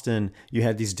Austin, you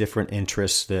had these different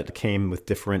interests that came with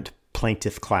different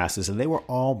plaintiff classes, and they were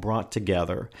all brought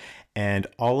together. And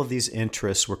all of these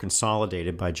interests were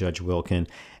consolidated by Judge Wilkin.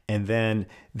 And then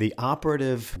the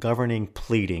operative governing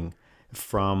pleading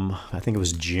from, I think it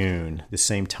was June, the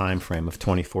same time frame of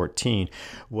 2014,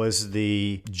 was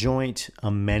the joint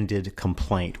amended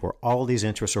complaint, where all these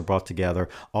interests are brought together,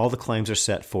 all the claims are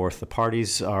set forth, the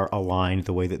parties are aligned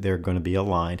the way that they're going to be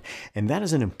aligned. And that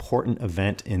is an important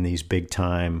event in these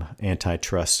big-time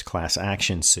antitrust class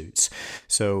action suits.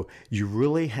 So you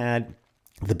really had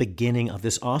the beginning of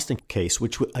this Austin case,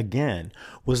 which, again,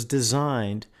 was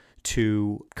designed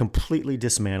to completely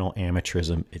dismantle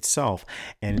amateurism itself.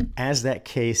 And as that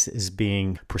case is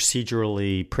being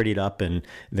procedurally prettied up and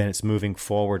then it's moving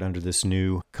forward under this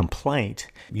new complaint,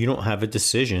 you don't have a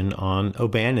decision on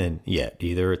O'Bannon yet,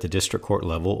 either at the district court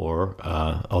level or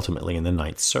ultimately in the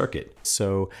Ninth Circuit.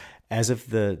 So as of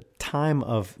the time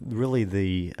of really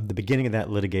the beginning of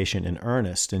that litigation in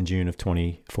earnest in June of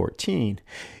 2014,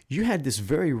 you had this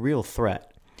very real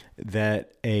threat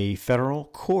that a federal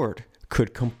court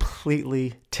could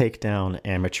completely take down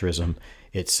amateurism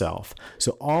itself.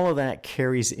 So all of that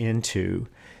carries into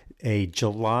a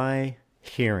July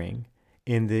hearing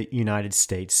in the United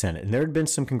States Senate. And there had been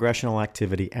some congressional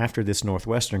activity after this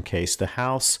Northwestern case. The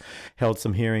House held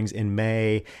some hearings in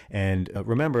May. And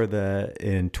remember,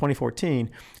 in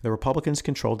 2014, the Republicans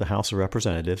controlled the House of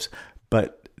Representatives,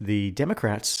 but the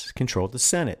Democrats controlled the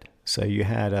Senate. So you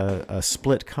had a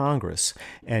split Congress.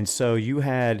 And so you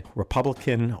had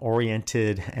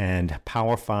Republican-oriented and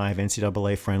Power Five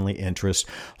NCAA-friendly interests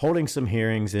holding some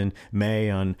hearings in May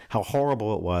on how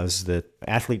horrible it was that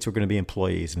athletes were going to be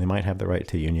employees and they might have the right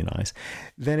to unionize.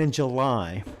 Then in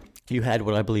July, you had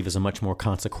what I believe is a much more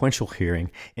consequential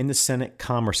hearing in the Senate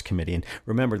Commerce Committee. And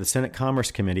remember, the Senate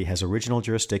Commerce Committee has original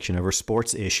jurisdiction over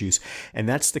sports issues, and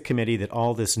that's the committee that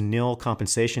all this nil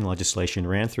compensation legislation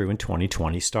ran through in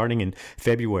 2020, starting in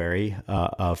February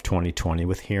of 2020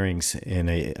 with hearings in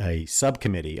a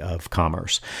subcommittee of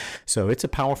commerce. So it's a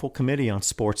powerful committee on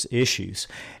sports issues.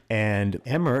 And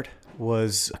Emmert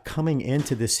was coming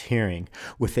into this hearing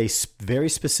with a very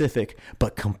specific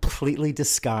but completely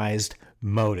disguised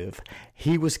motive.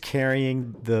 He was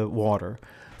carrying the water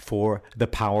for the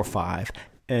Power Five.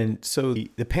 And so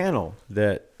the panel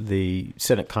that the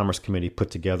Senate Commerce Committee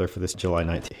put together for this July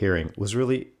 9th hearing was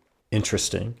really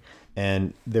interesting.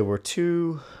 And there were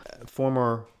two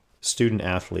former student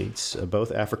athletes,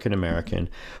 both African American.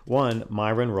 One,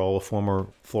 Myron Rolle, a former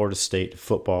Florida State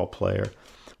football player,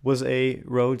 was a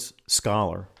Rhodes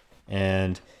Scholar,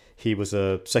 and he was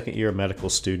a second-year medical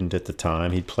student at the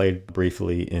time. He'd played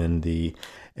briefly in the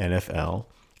NFL,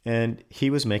 and he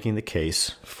was making the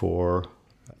case for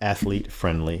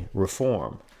athlete-friendly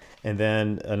reform. And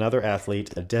then another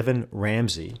athlete, Devin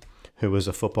Ramsey, who was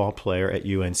a football player at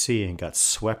UNC and got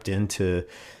swept into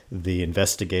the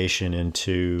investigation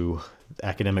into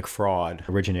academic fraud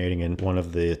originating in one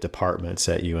of the departments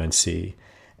at UNC.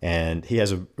 And he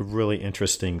has a really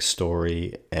interesting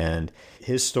story, and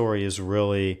his story is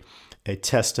really a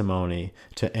testimony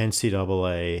to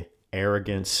NCAA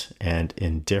arrogance and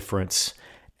indifference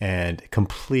and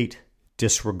complete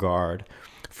disregard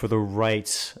for the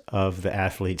rights of the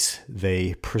athletes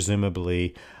they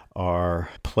presumably are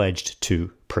pledged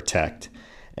to protect.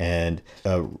 And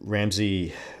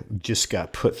Ramsey just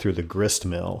got put through the grist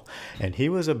mill, and he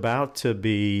was about to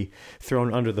be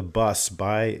thrown under the bus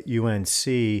by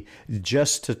UNC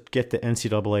just to get the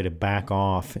NCAA to back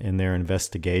off in their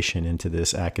investigation into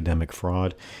this academic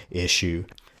fraud issue.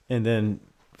 And then,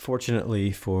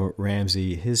 fortunately for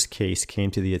Ramsey, his case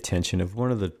came to the attention of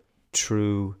one of the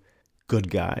true good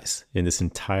guys in this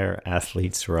entire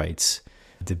athletes' rights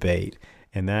debate,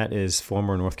 and that is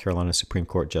former North Carolina Supreme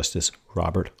Court Justice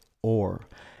Robert Orr.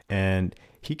 And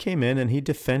he came in and he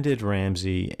defended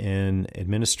Ramsey in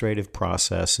administrative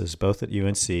processes, both at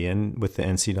UNC and with the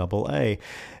NCAA,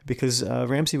 because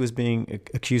Ramsey was being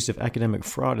accused of academic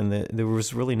fraud, and there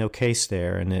was really no case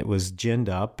there, and it was ginned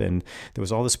up, and there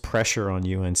was all this pressure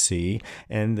on UNC,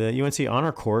 and the UNC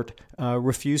Honor Court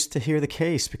refused to hear the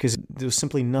case because there was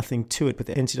simply nothing to it, but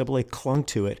the NCAA clung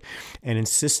to it and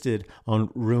insisted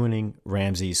on ruining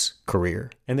Ramsey's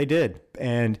career. And they did.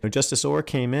 And Justice Orr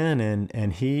came in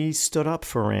and he stood up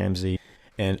for Ramsey.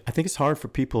 And I think it's hard for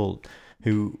people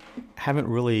who haven't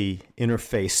really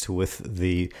interfaced with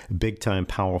the big-time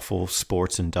powerful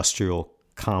sports industrial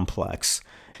complex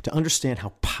to understand how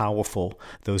powerful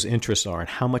those interests are and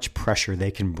how much pressure they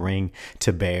can bring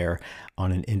to bear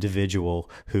on an individual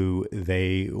who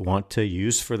they want to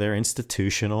use for their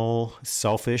institutional,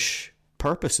 selfish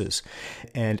purposes.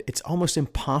 And it's almost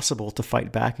impossible to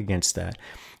fight back against that.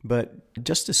 But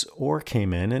Justice Orr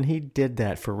came in and he did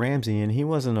that for Ramsey, and he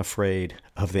wasn't afraid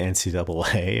of the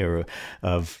NCAA or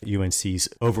of UNC's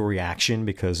overreaction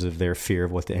because of their fear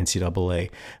of what the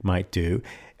NCAA might do.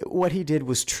 What he did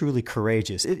was truly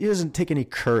courageous. It doesn't take any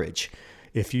courage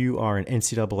if you are an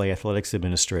NCAA athletics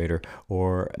administrator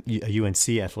or a UNC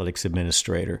athletics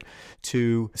administrator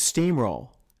to steamroll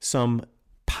some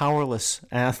powerless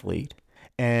athlete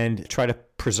and try to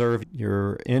preserve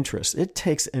your interests. It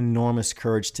takes enormous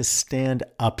courage to stand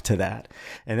up to that.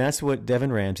 And that's what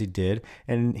Devin Ramsey did,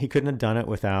 and he couldn't have done it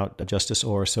without Justice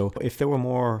Orr. So if there were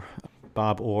more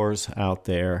Bob Orrs out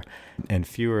there and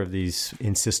fewer of these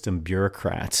in-system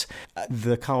bureaucrats,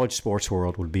 the college sports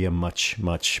world would be a much,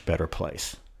 much better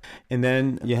place. And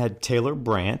then you had Taylor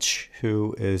Branch,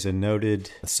 who is a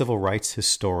noted civil rights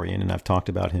historian, and I've talked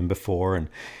about him before, and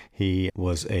he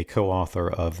was a co-author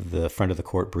of the Friend of the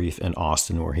Court brief in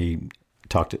Austin, where he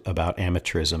talked about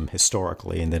amateurism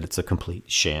historically and that it's a complete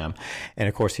sham. And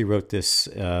of course, he wrote this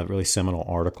really seminal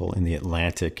article in The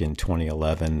Atlantic in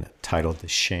 2011 titled The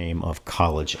Shame of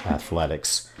College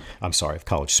Athletics. I'm sorry, of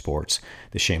college sports,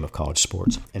 The Shame of College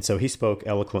Sports. And so he spoke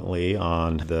eloquently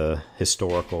on the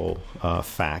historical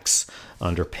facts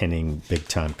underpinning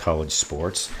big-time college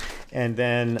sports. And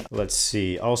then, let's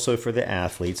see, also for the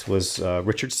athletes was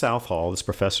Richard Southall, this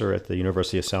professor at the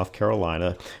University of South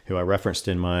Carolina, who I referenced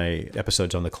in my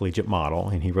episodes on the collegiate model.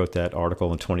 And he wrote that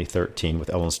article in 2013 with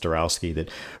Ellen Starowski that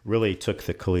really took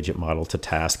the collegiate model to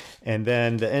task. And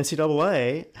then the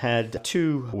NCAA had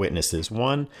two witnesses.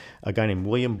 One, a guy named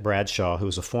William Bradshaw, who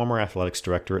was a former athletics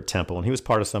director at Temple, and he was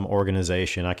part of some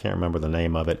organization, I can't remember the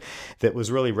name of it, that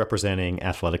was really representing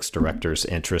athletics directors'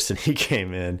 interests. And he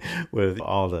came in with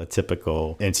all the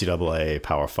typical NCAA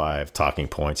Power 5 talking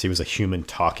points. He was a human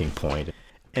talking point.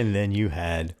 And then you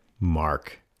had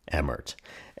Mark Emmert.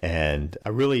 And I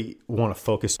really want to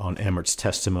focus on Emmert's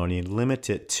testimony and limit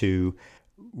it to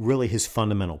really his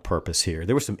fundamental purpose here.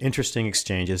 There were some interesting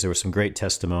exchanges. There was some great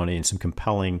testimony and some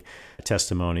compelling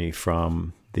testimony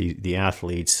from the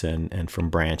athletes and from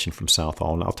Branch and from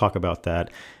Southall. And I'll talk about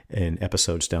that in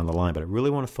episodes down the line. But I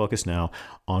really want to focus now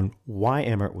on why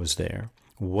Emmert was there,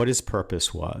 what his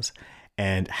purpose was,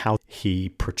 and how he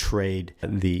portrayed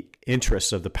the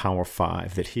interests of the Power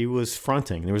Five that he was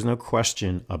fronting. There was no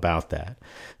question about that.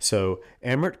 So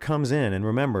Emmert comes in, and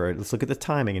remember, let's look at the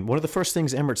timing. And one of the first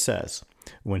things Emmert says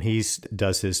when he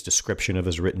does his description of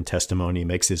his written testimony,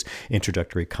 makes his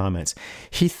introductory comments,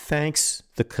 he thanks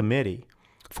the committee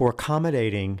for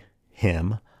accommodating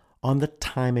him on the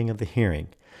timing of the hearing.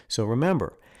 So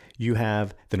remember, you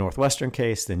have the Northwestern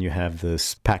case, then you have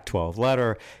this Pac-12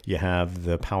 letter, you have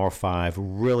the Power Five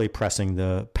really pressing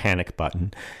the panic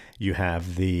button, you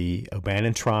have the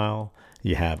O'Bannon trial,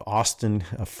 you have Austin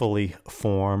fully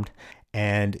formed,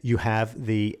 and you have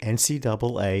the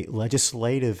NCAA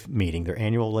legislative meeting, their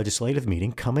annual legislative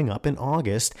meeting coming up in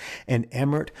August. And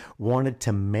Emmert wanted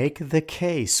to make the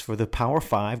case for the Power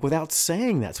Five without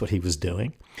saying that's what he was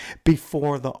doing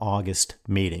before the August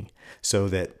meeting, so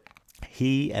that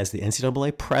he, as the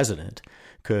NCAA president,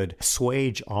 could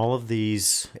assuage all of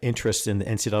these interests in the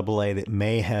NCAA that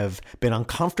may have been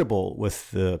uncomfortable with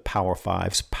the Power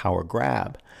Five's power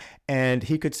grab. And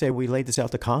he could say, we laid this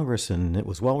out to Congress and it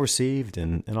was well received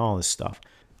and all this stuff.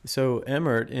 So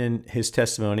Emmert, in his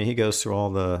testimony, he goes through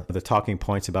all the talking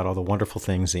points about all the wonderful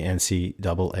things the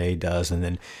NCAA does. And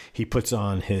then he puts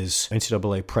on his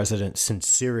NCAA president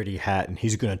sincerity hat and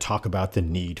he's going to talk about the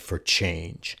need for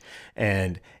change.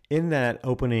 And in that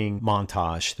opening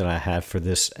montage that I had for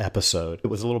this episode, it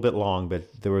was a little bit long,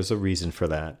 but there was a reason for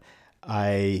that.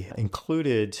 I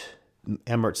included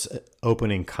Emmert's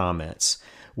opening comments,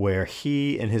 where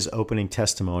he, in his opening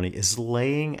testimony, is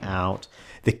laying out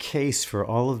the case for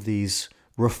all of these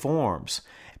reforms.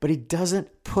 But he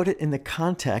doesn't put it in the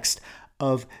context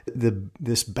of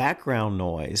this background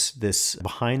noise, this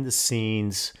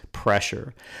behind-the-scenes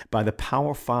pressure by the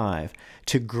Power Five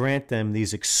to grant them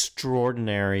these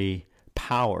extraordinary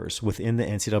powers within the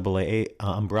NCAA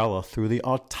umbrella through the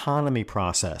autonomy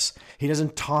process. He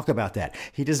doesn't talk about that.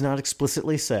 He does not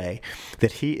explicitly say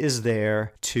that he is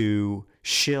there to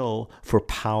shill for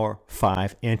Power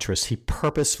Five interests. He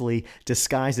purposefully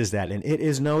disguises that, and it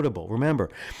is notable. Remember,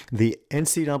 the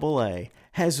NCAA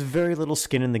has very little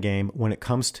skin in the game when it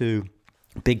comes to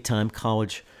big-time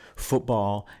college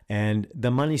football and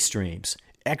the money streams.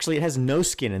 Actually, it has no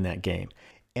skin in that game.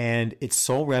 And its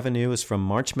sole revenue is from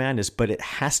March Madness, but it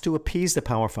has to appease the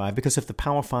Power Five, because if the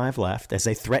Power Five left, as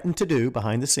they threatened to do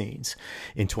behind the scenes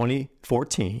in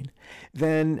 2014,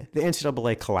 then the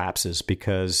NCAA collapses,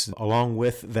 because along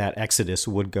with that exodus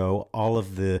would go all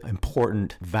of the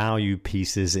important value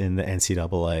pieces in the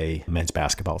NCAA men's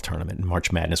basketball tournament. And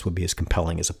March Madness would be as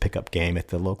compelling as a pickup game at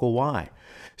the local Y.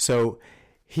 So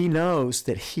he knows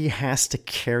that he has to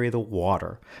carry the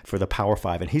water for the Power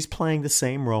Five, and he's playing the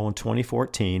same role in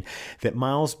 2014 that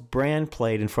Miles Brand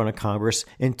played in front of Congress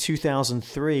in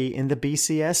 2003 in the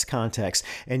BCS context.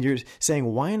 And you're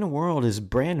saying, why in the world is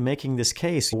Brand making this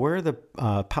case? Where are the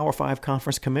Power Five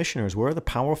conference commissioners? Where are the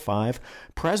Power Five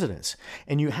presidents?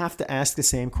 And you have to ask the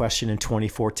same question in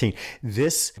 2014.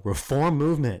 This reform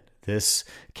movement, this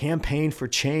campaign for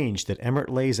change that Emmert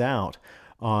lays out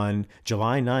on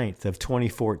July 9th of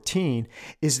 2014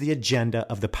 is the agenda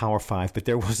of the Power Five, but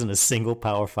there wasn't a single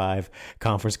Power Five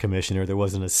conference commissioner. There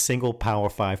wasn't a single Power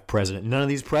Five president. None of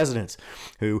these presidents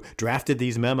who drafted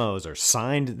these memos or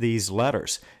signed these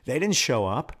letters, they didn't show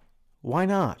up. Why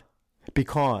not?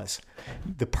 Because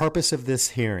the purpose of this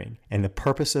hearing and the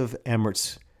purpose of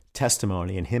Emmert's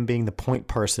testimony and him being the point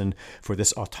person for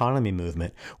this autonomy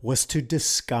movement was to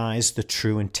disguise the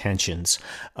true intentions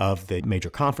of the major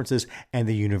conferences and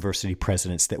the university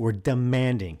presidents that were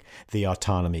demanding the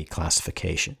autonomy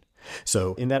classification.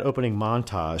 So in that opening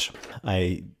montage,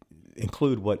 I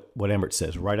include what Emmert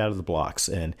says right out of the blocks.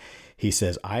 And he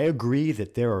says, I agree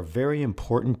that there are very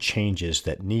important changes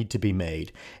that need to be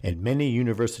made, and many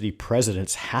university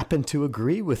presidents happen to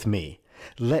agree with me.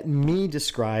 Let me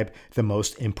describe the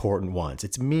most important ones.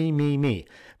 It's me.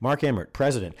 Mark Emmert,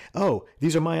 president. Oh,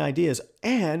 these are my ideas.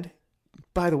 And,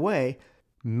 by the way,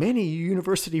 many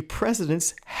university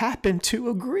presidents happen to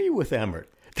agree with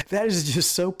Emmert. That is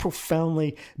just so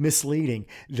profoundly misleading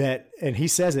that, and he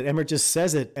says it, Emmert just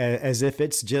says it as if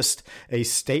it's just a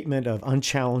statement of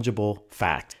unchallengeable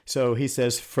fact. So he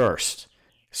says, first,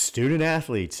 student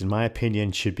athletes, in my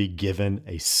opinion, should be given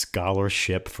a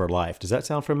scholarship for life. Does that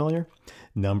sound familiar?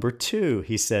 Number two,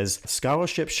 he says,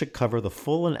 scholarships should cover the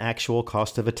full and actual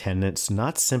cost of attendance,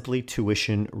 not simply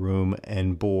tuition, room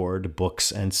and board,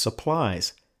 books and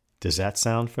supplies. Does that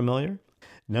sound familiar?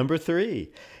 Number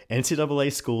three,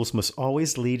 NCAA schools must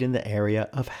always lead in the area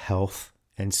of health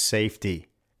and safety.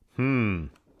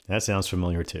 That sounds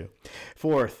familiar too.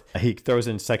 Fourth, he throws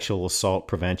in sexual assault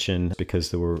prevention because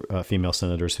there were female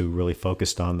senators who really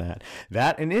focused on that.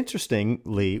 That, and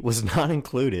interestingly, was not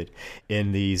included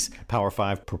in these Power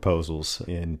Five proposals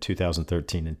in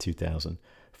 2013 and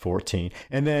 2014.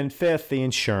 And then fifth, the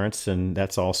insurance, and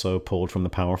that's also pulled from the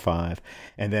Power Five.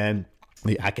 And then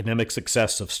the academic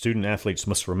success of student athletes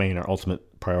must remain our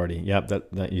ultimate priority. Yep,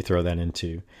 that you throw that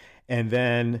into.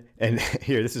 And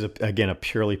here, this is, again, a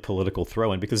purely political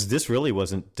throw-in, because this really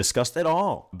wasn't discussed at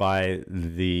all by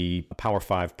the Power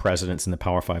Five presidents and the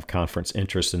Power Five conference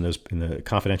interests in the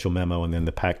confidential memo and then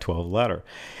the Pac-12 letter.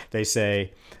 They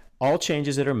say, all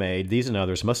changes that are made, these and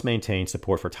others, must maintain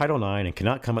support for Title IX and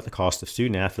cannot come at the cost of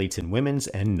student athletes in women's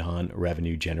and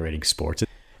non-revenue generating sports.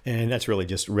 And that's really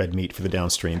just red meat for the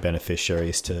downstream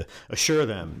beneficiaries to assure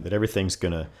them that everything's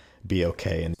going to be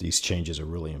okay, and these changes are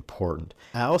really important.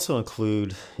 I also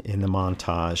include in the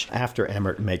montage, after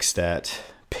Emmert makes that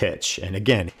pitch, and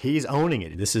again, he's owning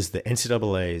it. This is the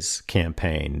NCAA's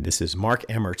campaign. This is Mark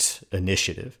Emmert's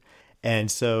initiative.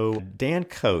 And so Dan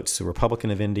Coates, a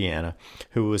Republican of Indiana,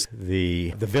 who was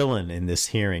the villain in this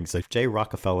hearing. So Jay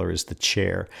Rockefeller is the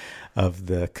chair of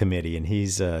the committee, and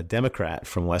he's a Democrat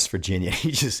from West Virginia.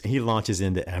 He launches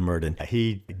into Emmert, and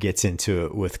he gets into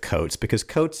it with Coates, because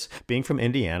Coates, being from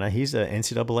Indiana, he's an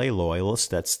NCAA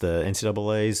loyalist. That's the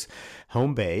NCAA's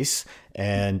home base,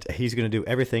 and he's going to do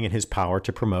everything in his power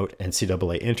to promote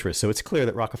NCAA interests. So it's clear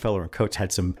that Rockefeller and Coates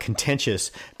had some contentious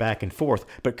back and forth.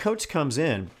 But Coates comes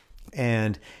in,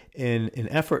 and in an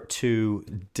effort to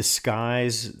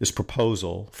disguise this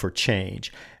proposal for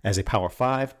change as a Power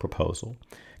Five proposal,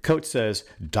 Coates says,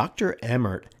 Dr.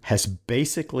 Emmert has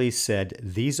basically said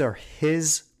these are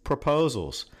his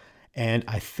proposals, and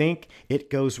I think it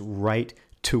goes right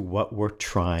to what we're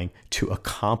trying to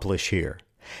accomplish here.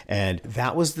 And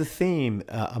that was the theme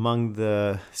among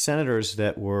the senators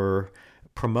that were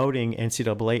promoting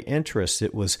NCAA interests.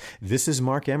 It was, this is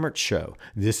Mark Emmert's show.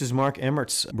 This is Mark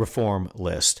Emmert's reform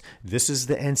list. This is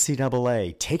the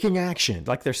NCAA taking action,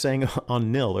 like they're saying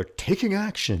on NIL, or taking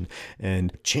action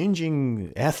and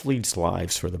changing athletes'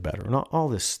 lives for the better, and all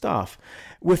this stuff,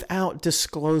 without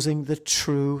disclosing the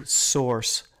true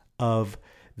source of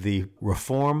the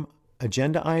reform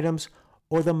agenda items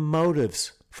or the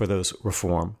motives for those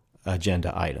reform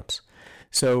agenda items.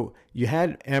 So you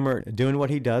had Emmert doing what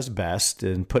he does best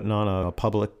and putting on a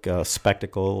public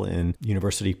spectacle in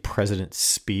university president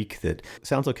speak that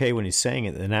sounds okay when he's saying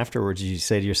it. And afterwards you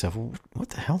say to yourself, well,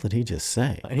 what the hell did he just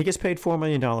say? And he gets paid $4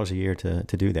 million a year to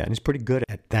do that. And he's pretty good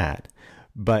at that.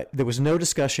 But there was no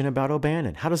discussion about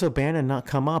O'Bannon. How does O'Bannon not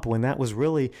come up when that was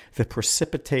really the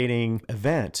precipitating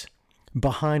event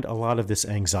behind a lot of this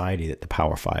anxiety that the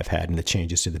Power Five had and the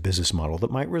changes to the business model that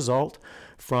might result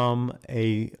from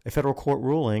a federal court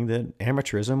ruling that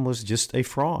amateurism was just a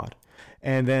fraud?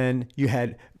 And then you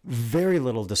had very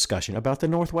little discussion about the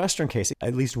Northwestern case.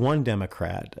 At least one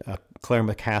Democrat, Claire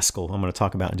McCaskill, I'm going to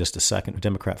talk about in just a second, a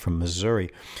Democrat from Missouri,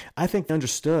 I think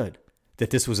understood that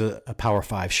this was a Power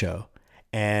Five show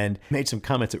and made some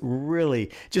comments that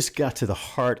really just got to the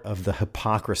heart of the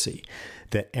hypocrisy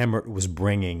that Emmert was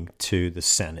bringing to the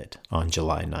Senate on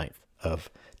July 9th of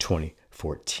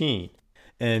 2014.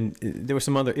 And there were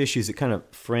some other issues that kind of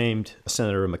framed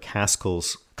Senator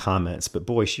McCaskill's comments, but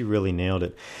boy, she really nailed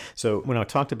it. So when I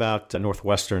talked about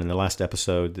Northwestern in the last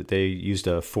episode, that they used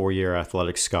a 4-year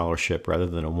athletic scholarship rather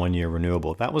than a 1-year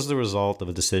renewable, that was the result of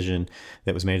a decision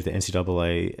that was made at the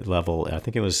NCAA level. I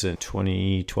think it was in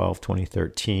 2012,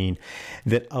 2013,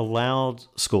 that allowed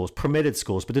schools, permitted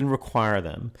schools, but didn't require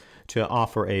them to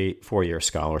offer a 4-year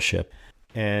scholarship.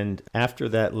 And after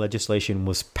that legislation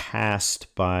was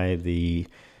passed by the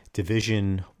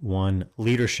Division I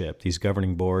leadership, these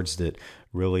governing boards that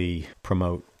really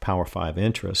promote Power Five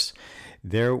interests,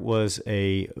 there was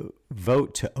a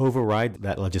vote to override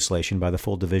that legislation by the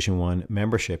full Division I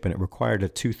membership, and it required a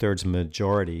 2/3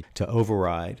 majority to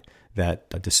override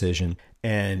that decision.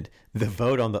 And the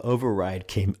vote on the override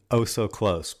came oh so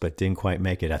close, but didn't quite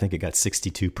make it. I think it got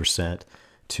 62%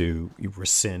 to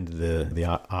rescind the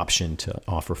option to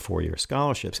offer 4-year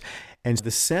scholarships. And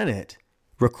the Senate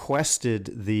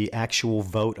requested the actual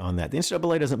vote on that. The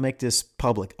NCAA doesn't make this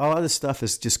public. A lot of this stuff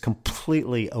is just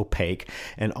completely opaque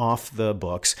and off the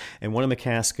books. And one of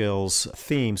McCaskill's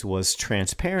themes was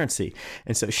transparency.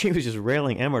 And so she was just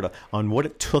railing Emmert on what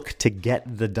it took to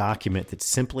get the document that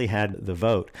simply had the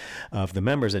vote of the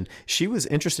members. And she was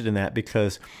interested in that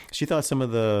because she thought some of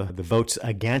the votes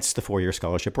against the 4-year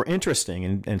scholarship were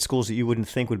interesting, and schools that you wouldn't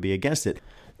think would be against it.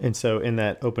 And so in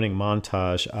that opening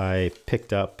montage, I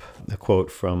picked up a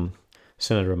quote from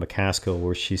Senator McCaskill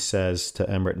where she says to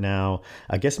Emmert, now,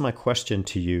 I guess my question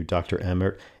to you, Dr.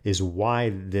 Emmert, is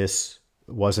why this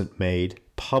wasn't made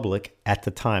public at the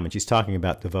time. And she's talking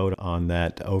about the vote on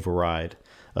that override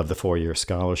of the 4-year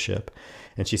scholarship.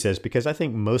 And she says, because I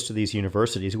think most of these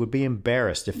universities would be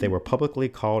embarrassed if they were publicly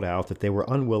called out that they were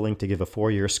unwilling to give a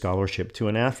 4-year scholarship to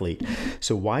an athlete.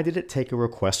 So why did it take a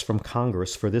request from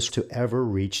Congress for this to ever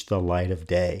reach the light of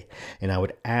day? And I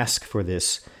would ask for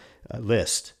this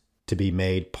list to be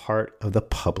made part of the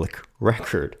public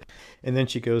record. And then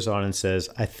she goes on and says,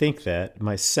 I think that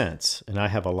my sense, and I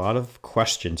have a lot of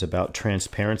questions about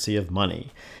transparency of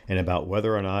money and about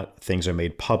whether or not things are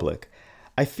made public.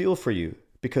 I feel for you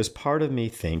because part of me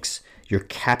thinks you're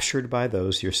captured by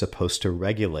those you're supposed to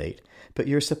regulate, but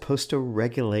you're supposed to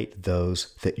regulate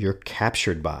those that you're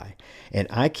captured by. And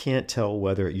I can't tell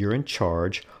whether you're in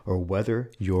charge or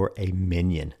whether you're a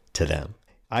minion to them.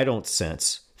 I don't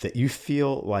sense that you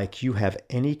feel like you have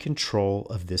any control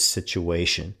of this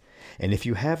situation. And if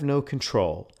you have no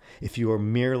control, if you are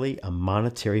merely a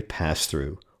monetary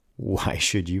pass-through, why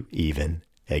should you even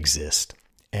exist?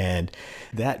 And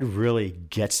that really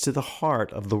gets to the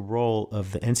heart of the role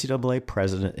of the NCAA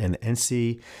president and the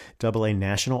NCAA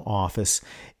national office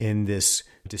in this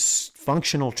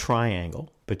dysfunctional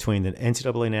triangle between the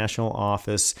NCAA national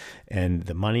office and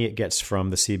the money it gets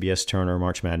from the CBS Turner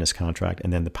March Madness contract,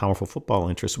 and then the powerful football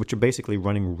interests, which are basically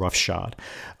running roughshod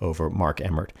over Mark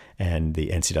Emmert and the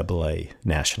NCAA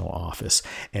national office.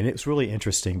 And it's really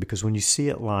interesting because when you see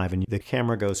it live and the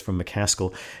camera goes from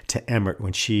McCaskill to Emmert,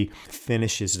 when she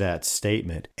finishes that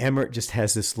statement, Emmert just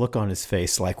has this look on his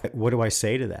face like, what do I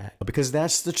say to that? Because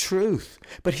that's the truth.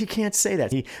 But he can't say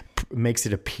that. He makes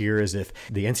it appear as if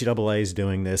the NCAA is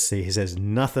doing this. He says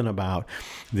nothing about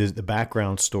the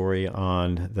background story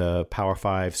on the Power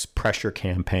Five's pressure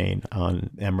campaign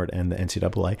on Emmert and the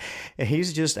NCAA. And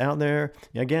he's just out there,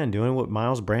 again, doing what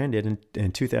Miles Brand did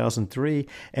in 2003,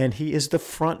 and he is the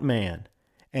front man.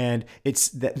 And it's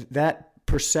that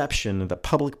perception, the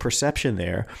public perception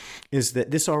there, is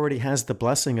that this already has the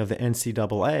blessing of the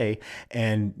NCAA,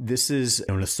 and this is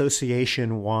an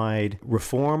association-wide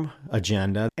reform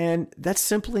agenda, and that's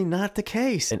simply not the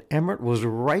case. And Emmert was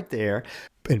right there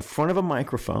in front of a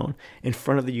microphone, in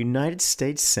front of the United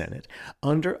States Senate,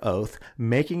 under oath,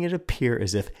 making it appear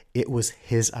as if it was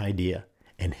his idea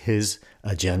and his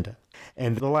agenda.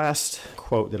 And the last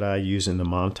quote that I use in the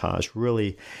montage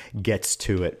really gets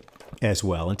to it as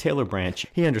well. And Taylor Branch,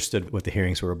 he understood what the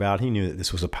hearings were about. He knew that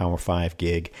this was a Power Five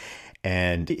gig,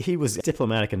 and he was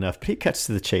diplomatic enough, but he cuts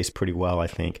to the chase pretty well, I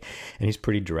think, and he's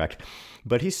pretty direct.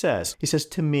 But he says,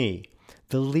 to me,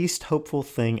 the least hopeful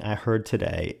thing I heard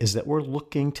today is that we're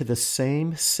looking to the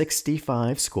same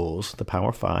 65 schools, the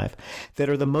Power Five, that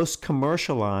are the most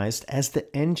commercialized as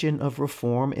the engine of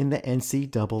reform in the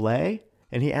NCAA.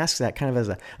 And he asks that kind of as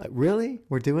a, really?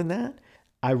 We're doing that?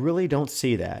 I really don't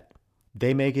see that.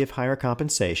 They may give higher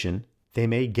compensation. They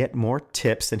may get more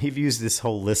tips. And he views this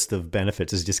whole list of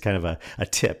benefits as just kind of a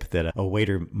tip that a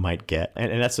waiter might get.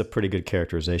 And that's a pretty good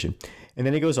characterization. And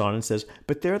then he goes on and says,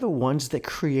 but they're the ones that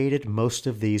created most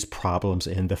of these problems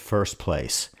in the first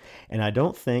place. And I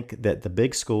don't think that the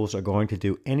big schools are going to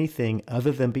do anything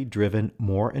other than be driven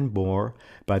more and more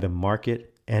by the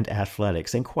market and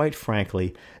athletics. And quite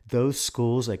frankly, those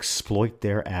schools exploit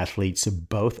their athletes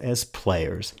both as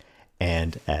players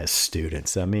and as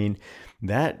students. I mean,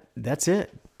 that's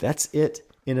it. That's it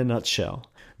in a nutshell.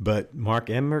 But Mark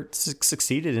Emmert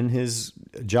succeeded in his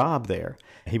job there.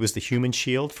 He was the human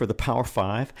shield for the Power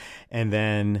Five. And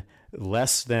then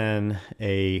less than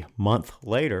a month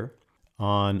later,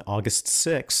 on August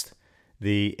 6th,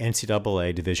 the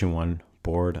NCAA Division I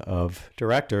Board of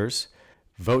Directors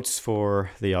votes for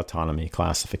the autonomy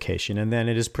classification. And then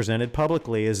it is presented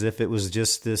publicly as if it was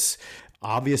just this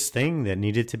obvious thing that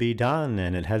needed to be done,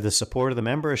 and it had the support of the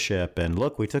membership, and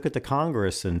look, we took it to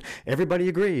Congress and everybody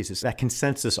agrees. It's that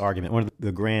consensus argument. One of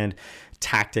the grand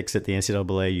tactics that the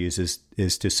NCAA uses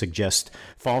is to suggest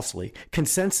falsely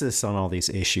consensus on all these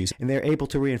issues, and they're able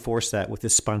to reinforce that with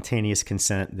this spontaneous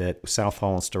consent that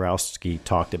Southall and Starowski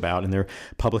talked about in their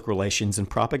public relations and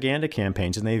propaganda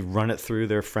campaigns, and they run it through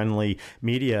their friendly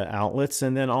media outlets,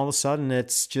 and then all of a sudden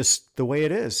it's just the way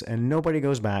it is, and nobody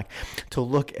goes back to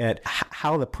look at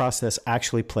how the process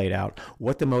actually played out,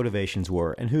 what the motivations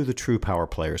were, and who the true power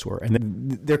players were.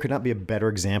 And there could not be a better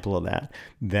example of that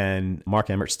than Mark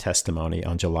Emmert's testimony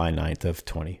on July 9th of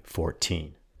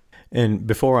 2014. And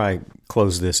before I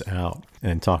close this out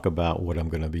and talk about what I'm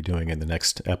going to be doing in the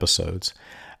next episodes,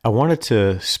 I wanted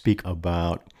to speak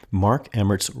about Mark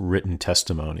Emmert's written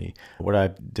testimony. What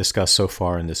I've discussed so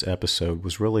far in this episode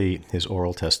was really his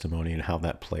oral testimony and how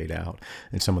that played out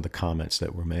and some of the comments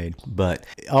that were made. But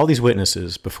all these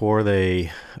witnesses, before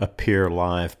they appear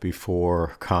live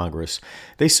before Congress,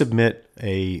 they submit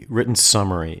a written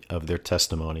summary of their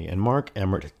testimony, and Mark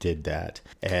Emmert did that.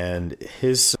 And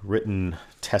his written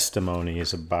testimony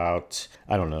is about,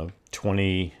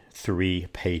 23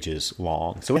 pages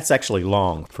long. So it's actually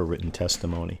long for written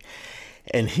testimony.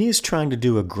 And he's trying to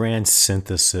do a grand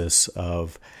synthesis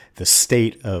of the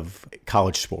state of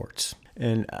college sports.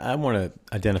 And I want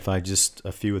to identify just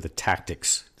a few of the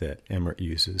tactics that Emmert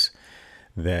uses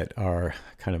that are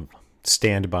kind of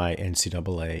standby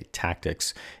NCAA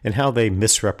tactics and how they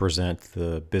misrepresent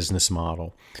the business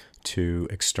model to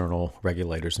external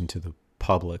regulators and to the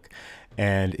public.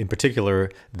 And in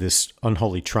particular, this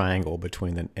unholy triangle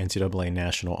between the NCAA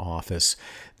national office,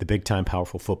 the big-time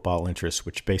powerful football interests,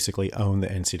 which basically own the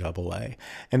NCAA,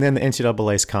 and then the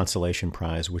NCAA's consolation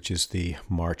prize, which is the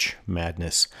March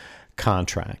Madness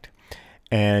contract.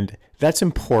 And that's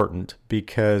important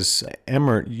because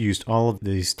Emmert used all of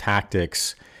these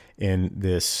tactics in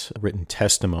this written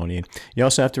testimony. You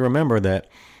also have to remember that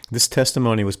this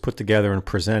testimony was put together and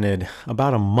presented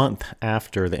about a month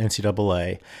after the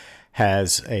NCAA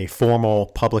has a formal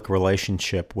public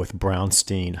relationship with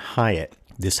Brownstein Hyatt,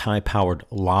 this high-powered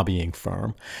lobbying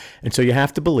firm. And so you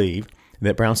have to believe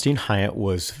that Brownstein Hyatt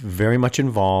was very much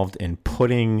involved in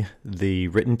putting the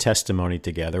written testimony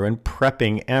together and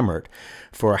prepping Emmert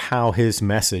for how his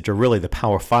message, or really the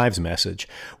Power Five's message,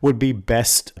 would be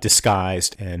best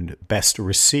disguised and best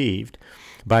received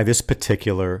by this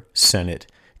particular Senate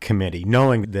committee,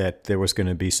 knowing that there was going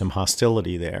to be some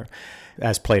hostility there,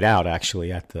 as played out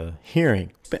actually at the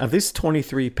hearing. Of these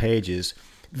 23 pages,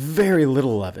 very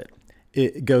little of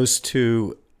it goes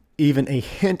to even a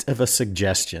hint of a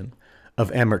suggestion of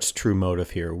Emmert's true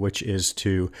motive here, which is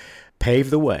to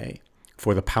pave the way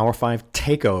for the Power Five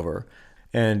takeover.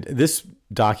 And this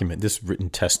document, this written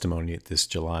testimony at this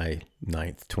July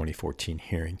 9th, 2014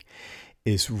 hearing,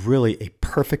 is really a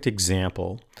perfect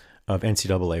example of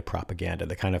NCAA propaganda,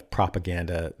 the kind of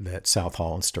propaganda that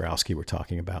Southall and Starowski were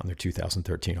talking about in their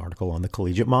 2013 article on the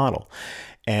collegiate model.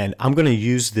 And I'm going to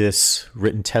use this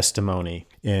written testimony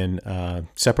in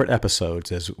separate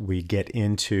episodes as we get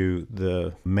into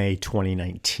the May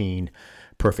 2019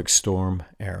 Perfect Storm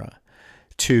era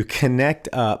to connect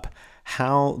up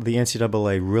how the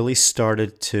NCAA really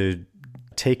started to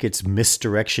take its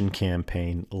misdirection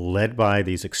campaign led by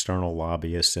these external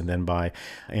lobbyists and then by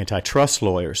antitrust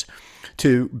lawyers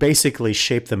to basically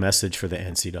shape the message for the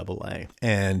NCAA.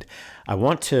 And I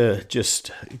want to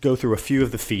just go through a few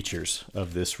of the features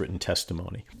of this written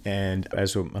testimony. And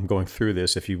as I'm going through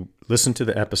this, if you listen to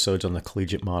the episodes on the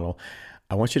collegiate model,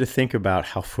 I want you to think about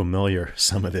how familiar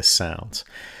some of this sounds.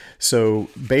 So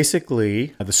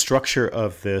basically, the structure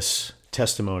of this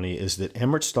testimony is that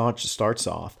Emmert starts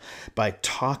off by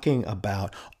talking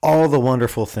about all the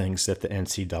wonderful things that the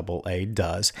NCAA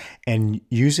does and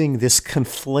using this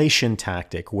conflation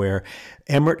tactic where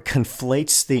Emmert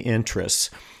conflates the interests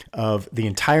of the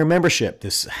entire membership,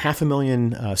 this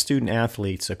 500,000 student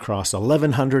athletes across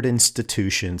 1,100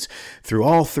 institutions through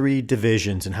all three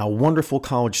divisions and how wonderful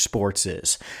college sports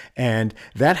is. And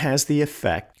that has the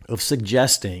effect of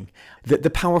suggesting that the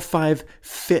Power Five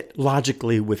fit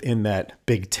logically within that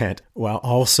big tent, while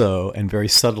also and very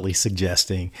subtly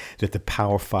suggesting that the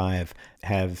Power Five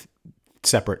have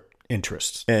separate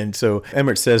interests. And so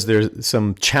Emmert says there's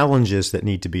some challenges that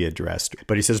need to be addressed.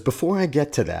 But he says, before I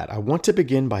get to that, I want to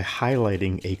begin by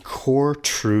highlighting a core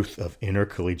truth of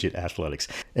intercollegiate athletics.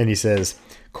 And he says,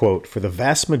 quote, for the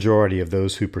vast majority of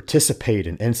those who participate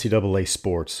in NCAA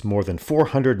sports, more than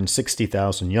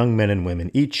 460,000 young men and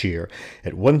women each year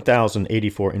at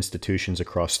 1,084 institutions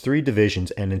across three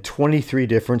divisions and in 23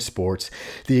 different sports,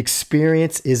 the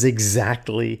experience is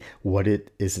exactly what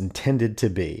it is intended to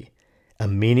be. A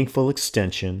meaningful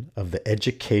extension of the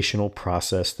educational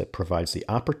process that provides the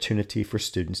opportunity for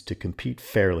students to compete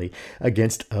fairly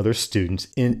against other students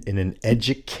in an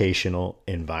educational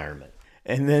environment.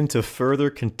 And then to further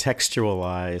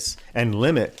contextualize and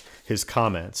limit his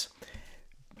comments,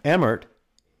 Emmert,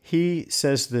 he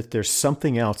says that there's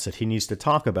something else that he needs to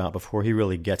talk about before he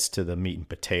really gets to the meat and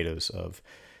potatoes of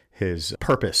his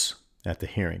purpose at the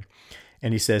hearing.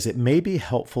 And he says, it may be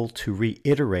helpful to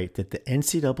reiterate that the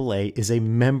NCAA is a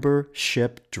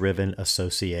membership-driven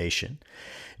association.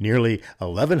 Nearly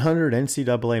 1,100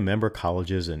 NCAA member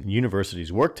colleges and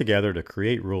universities work together to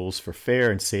create rules for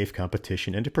fair and safe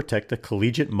competition and to protect the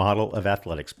collegiate model of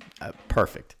athletics.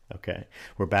 Perfect. Okay.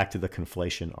 We're back to the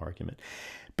conflation argument.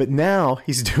 But now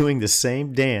he's doing the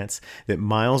same dance that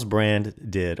Miles Brand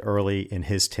did early in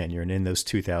his tenure and in those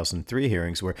 2003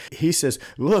 hearings where he says,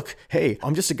 look, hey,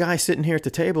 I'm just a guy sitting here at the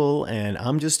table and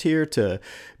I'm just here to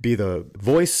be the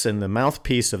voice and the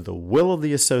mouthpiece of the will of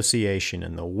the association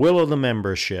and the will of the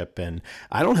membership, and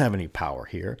I don't have any power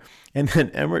here. And then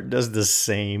Emmert does the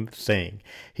same thing.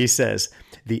 He says,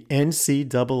 the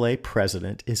NCAA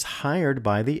president is hired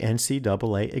by the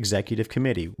NCAA Executive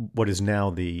Committee, what is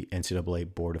now the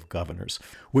NCAA Board of Governors,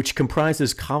 which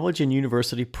comprises college and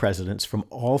university presidents from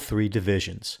all three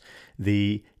divisions.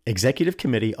 The executive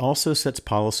committee also sets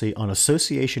policy on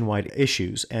association-wide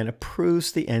issues and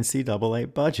approves the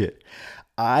NCAA budget.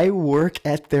 I work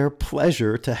at their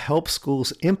pleasure to help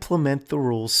schools implement the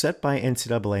rules set by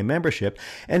NCAA membership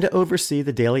and to oversee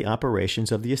the daily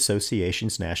operations of the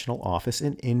association's national office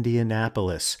in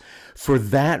Indianapolis. For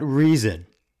that reason,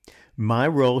 my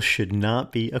role should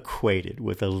not be equated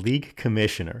with a league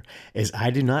commissioner, as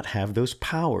I do not have those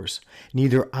powers.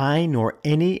 Neither I nor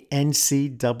any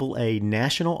NCAA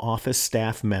national office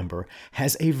staff member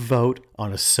has a vote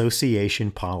on association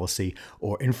policy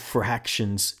or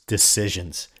infractions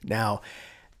decisions. Now,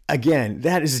 again,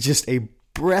 that is just a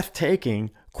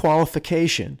breathtaking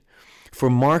qualification for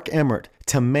Mark Emmert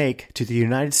to make to the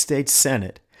United States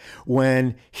Senate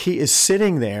when he is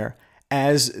sitting there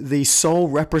as the sole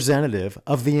representative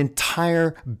of the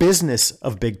entire business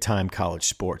of big-time college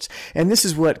sports. And this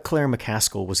is what Claire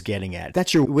McCaskill was getting at.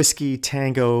 That's your whiskey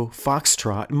tango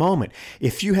foxtrot moment.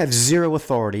 If you have zero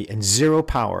authority and zero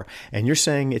power, and you're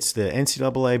saying it's the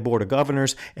NCAA Board of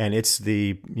Governors and it's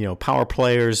the power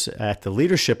players at the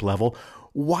leadership level,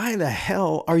 why the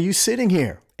hell are you sitting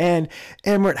here? And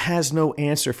Emmert has no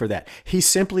answer for that. He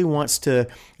simply wants to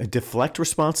deflect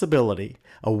responsibility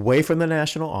away from the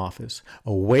national office,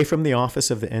 away from the office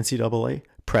of the NCAA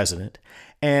president.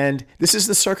 And this is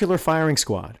the circular firing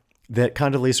squad that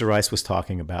Condoleezza Rice was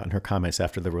talking about in her comments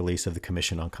after the release of the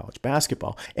Commission on College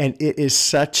Basketball. And it is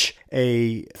such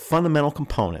a fundamental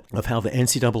component of how the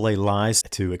NCAA lies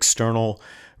to external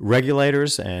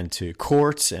regulators and to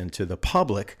courts and to the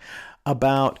public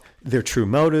about their true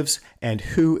motives and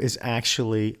who is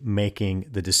actually making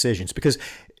the decisions. Because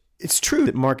it's true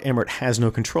that Mark Emmert has no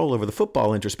control over the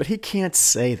football interest, but he can't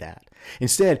say that.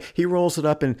 Instead, he rolls it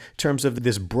up in terms of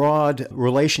this broad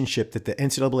relationship that the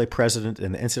NCAA president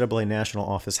and the NCAA national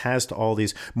office has to all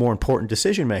these more important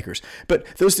decision makers. But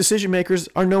those decision makers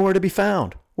are nowhere to be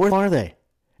found. Where are they?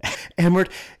 Emmert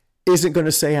isn't going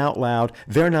to say out loud,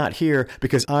 they're not here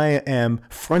because I am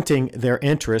fronting their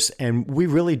interests, and we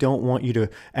really don't want you to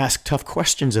ask tough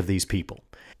questions of these people.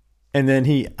 And then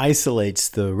he isolates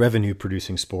the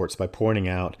revenue-producing sports by pointing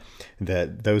out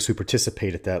that those who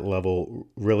participate at that level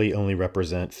really only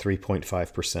represent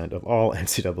 3.5% of all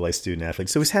NCAA student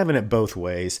athletes. So he's having it both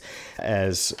ways,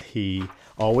 as he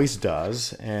always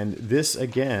does. And this,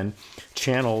 again,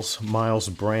 channels Miles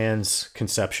Brand's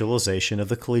conceptualization of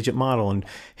the collegiate model and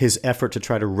his effort to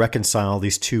try to reconcile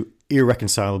these two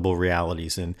irreconcilable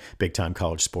realities in big-time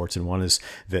college sports. And one is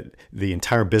that the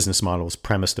entire business model is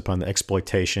premised upon the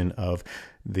exploitation of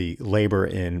the labor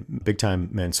in big-time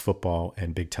men's football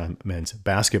and big-time men's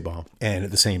basketball, and at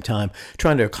the same time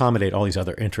trying to accommodate all these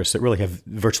other interests that really have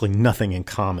virtually nothing in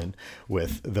common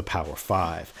with the Power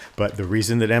Five. But the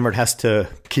reason that Emmert has to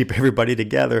keep everybody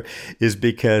together is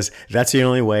because that's the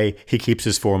only way he keeps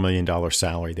his $4 million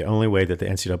salary, the only way that the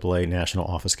NCAA national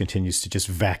office continues to just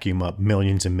vacuum up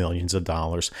millions and millions of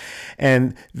dollars.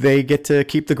 And they get to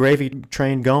keep the gravy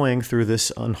train going through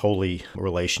this unholy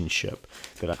relationship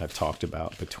that I've talked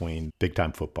about between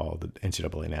big-time football, the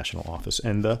NCAA national office,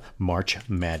 and the March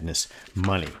Madness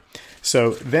money.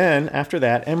 So then, after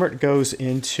that, Emmert goes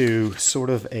into sort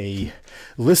of a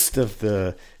list of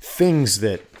the things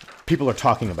that people are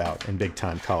talking about in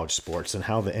big-time college sports and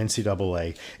how the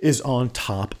NCAA is on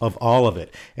top of all of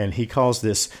it. And he calls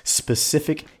this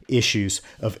specific issues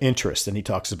of interest. And he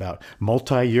talks about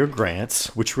multi-year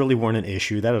grants, which really weren't an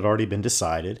issue. That had already been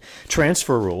decided.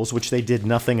 Transfer rules, which they did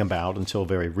nothing about until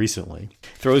very recently.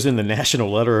 Throws in the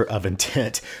national letter of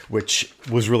intent, which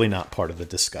was really not part of the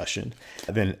discussion.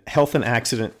 And then health and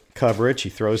accident coverage, he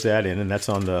throws that in, and that's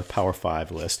on the Power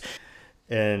Five list.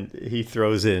 And he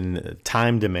throws in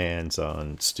time demands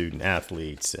on student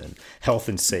athletes and health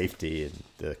and safety and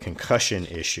the concussion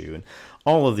issue and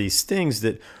all of these things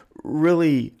that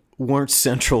really weren't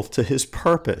central to his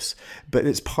purpose, but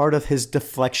it's part of his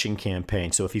deflection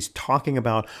campaign. So if he's talking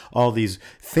about all these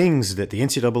things that the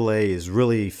NCAA is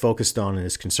really focused on and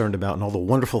is concerned about, and all the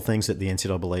wonderful things that the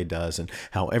NCAA does, and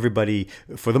how everybody,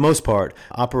 for the most part,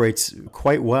 operates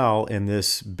quite well in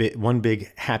this one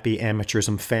big happy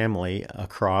amateurism family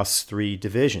across three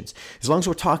divisions. As long as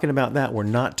we're talking about that, we're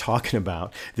not talking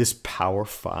about this Power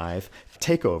Five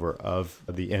takeover of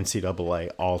the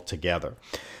NCAA altogether.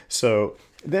 So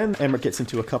then Emmert gets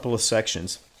into a couple of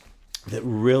sections that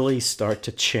really start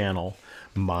to channel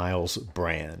Miles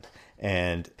Brand.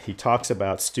 And he talks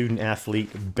about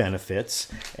student-athlete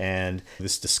benefits and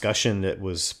this discussion that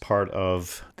was part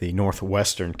of the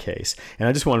Northwestern case. And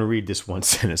I just want to read this one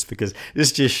sentence because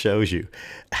this just shows you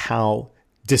how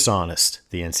dishonest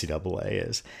the NCAA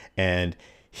is. And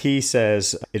he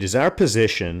says, "It is our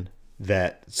position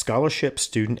that scholarship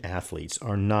student athletes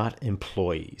are not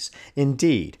employees.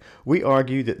 Indeed, we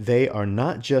argue that they are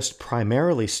not just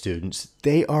primarily students,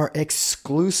 they are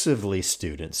exclusively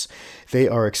students. They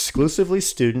are exclusively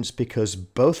students because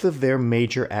both of their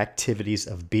major activities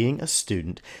of being a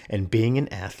student and being an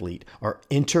athlete are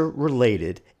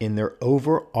interrelated in their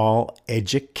overall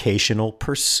educational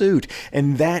pursuit.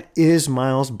 And that is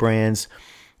Miles Brand's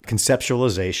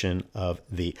conceptualization of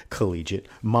the collegiate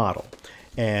model.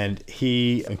 And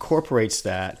he incorporates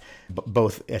that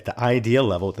both at the idea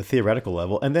level, at the theoretical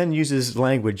level, and then uses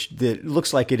language that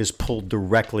looks like it is pulled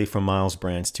directly from Miles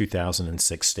Brand's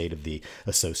 2006 State of the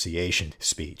Association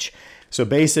speech. So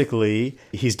basically,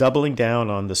 he's doubling down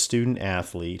on the student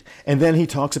athlete, and then he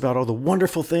talks about all the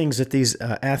wonderful things that these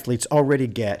athletes already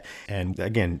get. And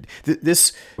again,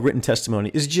 this written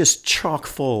testimony is just chock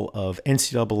full of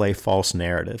NCAA false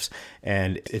narratives,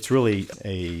 and it's really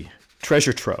a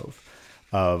treasure trove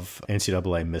of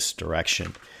NCAA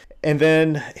misdirection. And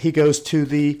then he goes to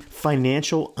the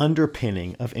financial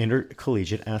underpinning of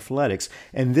intercollegiate athletics,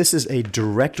 and this is a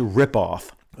direct ripoff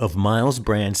of Miles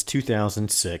Brand's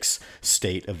 2006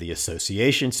 State of the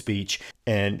Association speech.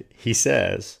 And he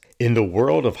says, in the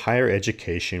world of higher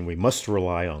education, we must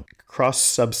rely on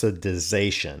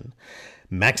cross-subsidization,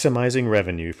 maximizing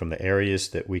revenue from the areas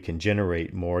that we can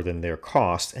generate more than their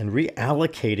cost, and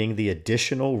reallocating the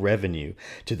additional revenue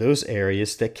to those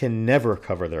areas that can never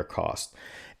cover their cost.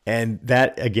 And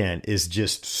that, again, is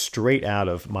just straight out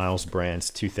of Miles Brand's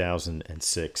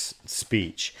 2006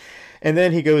 speech. And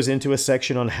then he goes into a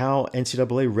section on how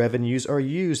NCAA revenues are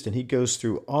used, and he goes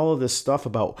through all of this stuff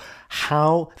about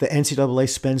how the NCAA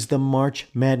spends the March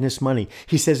Madness money.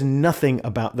 He says nothing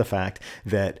about the fact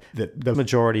that the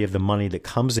majority of the money that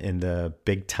comes in the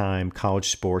big-time college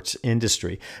sports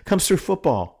industry comes through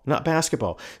football, not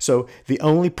basketball. So the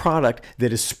only product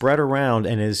that is spread around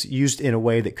and is used in a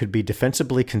way that could be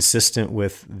defensively consistent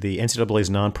with the NCAA's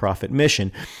nonprofit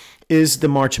mission is the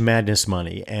March Madness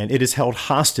money, and it is held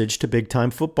hostage to big-time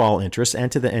football interests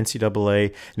and to the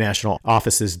NCAA National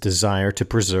Office's desire to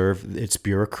preserve its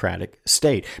bureaucratic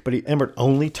state. But Emmert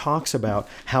only talks about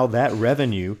how that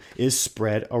revenue is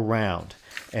spread around.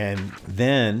 And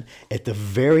then at the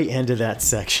very end of that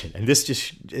section, and this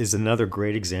just is another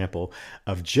great example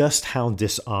of just how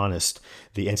dishonest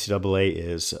the NCAA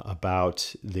is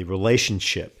about the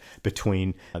relationship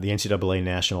between the NCAA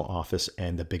National Office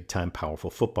and the big-time powerful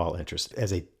football interest.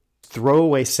 As a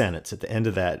throwaway sentence at the end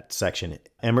of that section,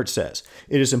 Emmert says,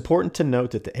 it is important to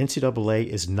note that the NCAA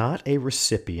is not a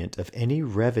recipient of any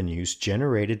revenues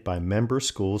generated by member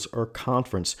schools or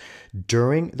conference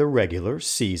during the regular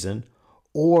season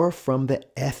or from the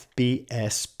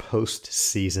FBS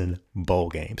postseason bowl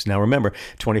games. Now remember,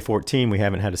 2014, we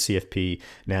haven't had a CFP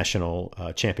national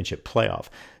championship playoff.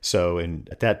 So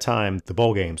at that time, the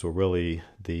bowl games were really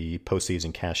the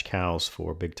postseason cash cows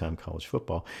for big-time college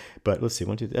football. But let's see,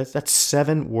 that's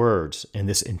 7 words in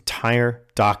this entire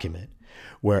document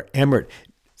where Emmert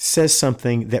says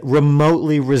something that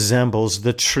remotely resembles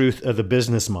the truth of the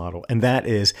business model, and that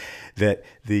is that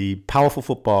the powerful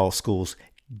football schools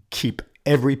keep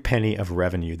every penny of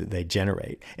revenue that they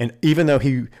generate. And even though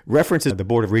he references the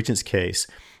Board of Regents case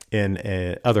in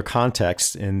other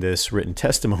contexts in this written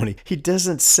testimony, he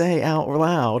doesn't say out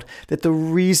loud that the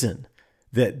reason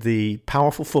that the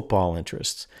powerful football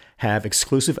interests have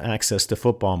exclusive access to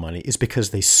football money is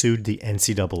because they sued the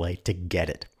NCAA to get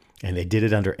it. And they did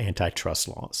it under antitrust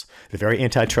laws. The very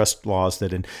antitrust laws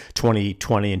that in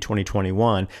 2020 and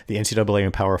 2021, the NCAA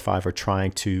and Power 5 are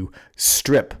trying to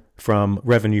strip from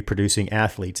revenue-producing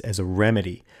athletes as a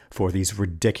remedy for these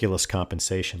ridiculous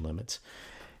compensation limits.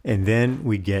 And then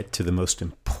we get to the most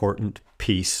important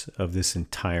piece of this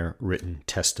entire written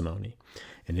testimony.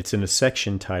 And it's in a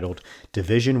section titled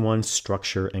Division I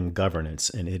Structure and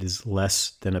Governance, and it is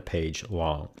less than a page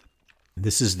long.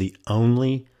 This is the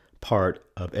only part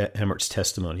of Emmert's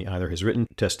testimony, either his written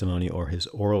testimony or his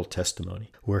oral testimony,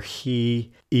 where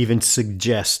he even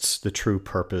suggests the true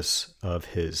purpose of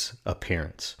his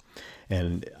appearance.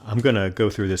 And I'm going to go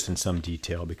through this in some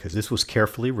detail because this was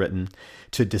carefully written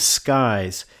to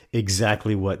disguise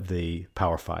exactly what the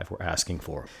Power 5 were asking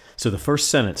for. So the first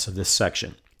sentence of this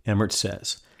section, Emmert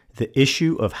says, the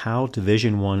issue of how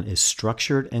Division I is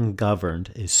structured and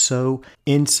governed is so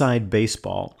inside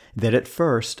baseball that at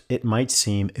first it might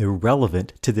seem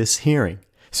irrelevant to this hearing.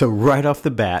 So right off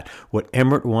the bat, what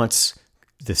Emmert wants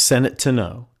the Senate to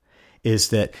know is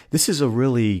that this is a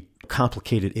really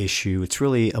complicated issue. It's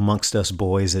really amongst us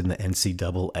boys in the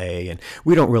NCAA, and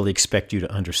we don't really expect you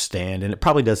to understand, and it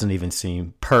probably doesn't even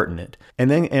seem pertinent. And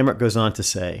then Emmert goes on to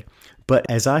say, But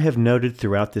as I have noted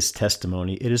throughout this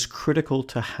testimony, it is critical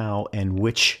to how and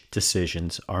which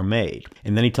decisions are made.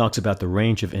 And then he talks about the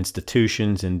range of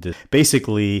institutions and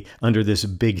basically under this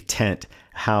big tent,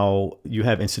 how you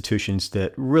have institutions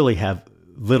that really have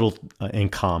little in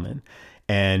common.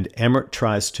 And Emmert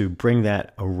tries to bring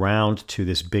that around to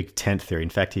this big tent theory. In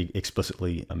fact, he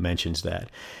explicitly mentions that.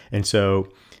 And so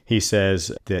he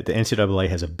says that the NCAA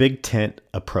has a big tent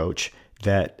approach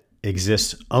that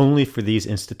exists only for these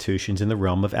institutions in the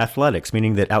realm of athletics,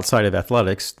 meaning that outside of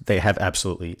athletics, they have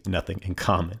absolutely nothing in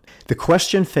common. The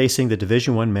question facing the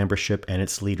Division I membership and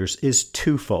its leaders is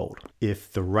twofold.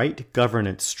 If the right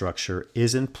governance structure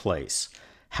is in place,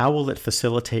 how will it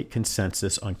facilitate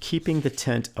consensus on keeping the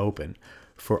tent open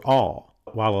for all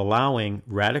while allowing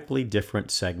radically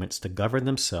different segments to govern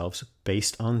themselves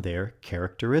based on their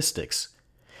characteristics?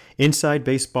 Inside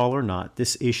baseball or not,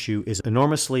 this issue is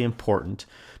enormously important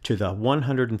to the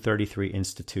 133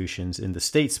 institutions in the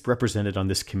states represented on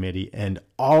this committee and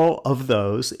all of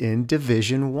those in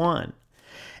Division I.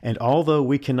 And although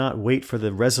we cannot wait for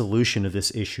the resolution of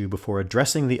this issue before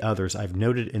addressing the others I've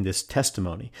noted in this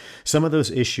testimony, some of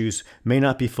those issues may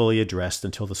not be fully addressed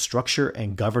until the structure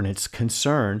and governance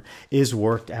concern is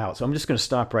worked out. So I'm just going to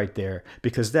stop right there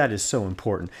because that is so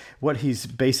important. What he's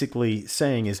basically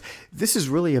saying is this is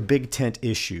really a big tent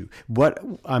issue. What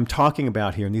I'm talking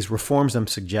about here and these reforms I'm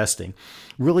suggesting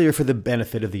really are for the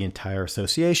benefit of the entire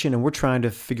association, and we're trying to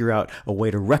figure out a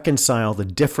way to reconcile the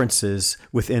differences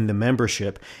within the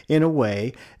membership in a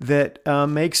way that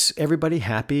makes everybody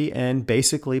happy and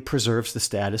basically preserves the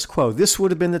status quo. This would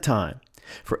have been the time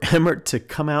for Emmert to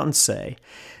come out and say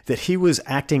that he was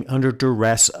acting under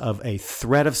duress of a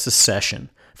threat of secession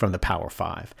from the Power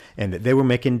Five, and that they were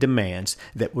making demands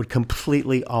that would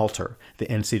completely alter the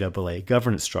NCAA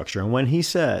governance structure. And when he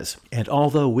says, and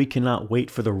although we cannot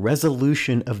wait for the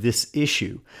resolution of this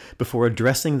issue before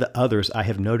addressing the others I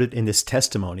have noted in this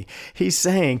testimony, he's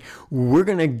saying we're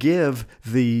going to give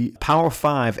the Power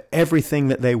Five everything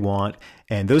that they want,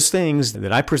 and those things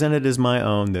that I presented as my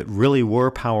own that really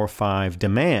were Power Five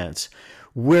demands,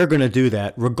 we're going to do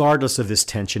that regardless of this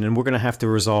tension, and we're going to have to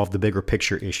resolve the bigger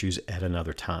picture issues at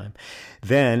another time.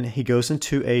 Then he goes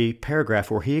into a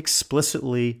paragraph where he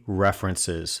explicitly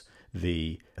references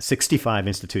the 65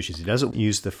 institutions. He doesn't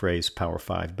use the phrase Power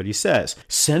Five, but he says,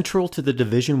 central to the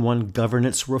Division I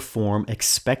governance reform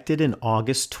expected in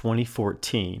August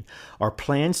 2014 are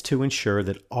plans to ensure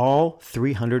that all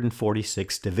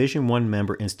 346 Division I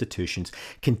member institutions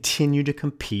continue to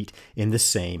compete in the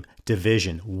same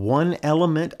division. One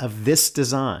element of this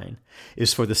design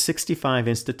is for the 65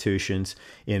 institutions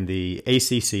in the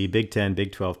ACC, Big Ten,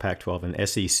 Big 12, Pac-12, and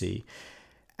SEC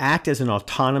act as an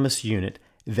autonomous unit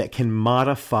that can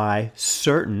modify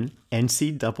certain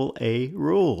NCAA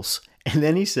rules. And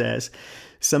then he says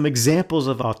some examples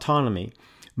of autonomy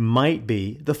might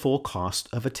be the full cost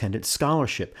of attendance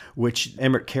scholarship, which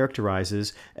Emmert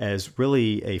characterizes as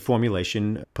really a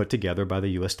formulation put together by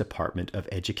the U.S. Department of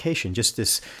Education. Just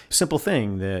this simple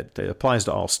thing that applies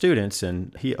to all students,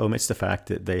 and he omits the fact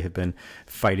that they have been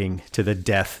fighting to the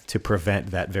death to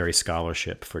prevent that very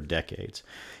scholarship for decades.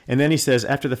 And then he says,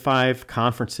 after the 5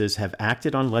 conferences have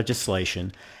acted on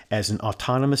legislation as an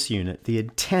autonomous unit, the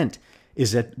intent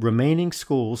is that remaining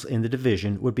schools in the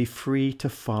division would be free to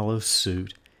follow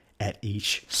suit at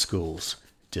each school's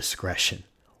discretion.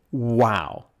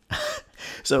 Wow.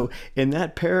 So in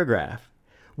that paragraph,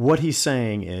 what he's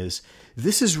saying is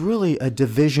this is really a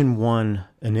Division I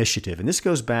initiative. And this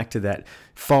goes back to that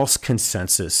false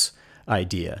consensus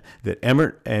idea that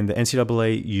Emmert and the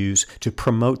NCAA use to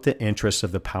promote the interests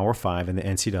of the Power Five and the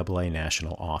NCAA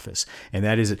national office. And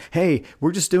that is, hey,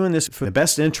 we're just doing this for the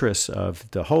best interests of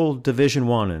the whole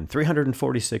Division I and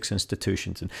 346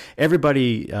 institutions. And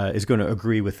everybody is going to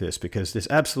agree with this because this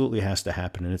absolutely has to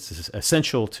happen. And it's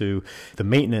essential to the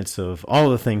maintenance of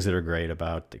all the things that are great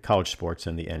about college sports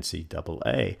and the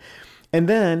NCAA. And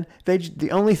then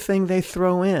the only thing they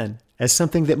throw in as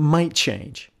something that might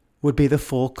change would be the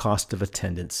full cost of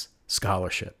attendance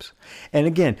scholarships. And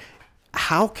again,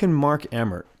 how can Mark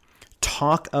Emmert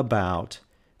talk about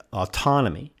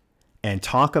autonomy and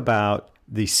talk about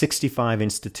the 65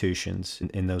 institutions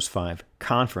in those 5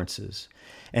 conferences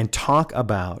and talk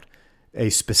about a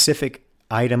specific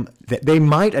item that they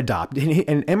might adopt?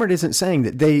 And Emmert isn't saying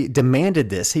that they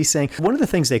demanded this. He's saying one of the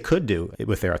things they could do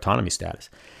with their autonomy status,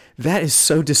 that is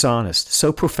so dishonest,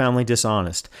 so profoundly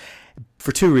dishonest.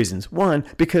 For 2 reasons. One,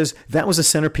 because that was a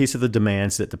centerpiece of the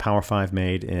demands that the Power Five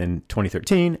made in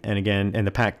 2013 and again in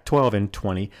the Pac-12 in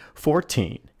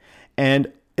 2014.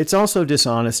 And It's also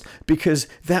dishonest because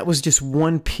that was just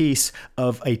one piece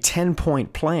of a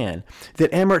 10-point plan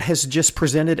that Emmert has just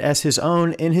presented as his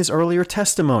own in his earlier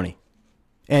testimony.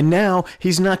 And now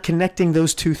he's not connecting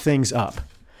those two things up.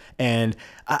 And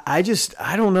I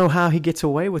don't know how he gets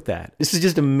away with that. This is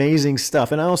just amazing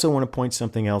stuff. And I also want to point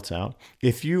something else out.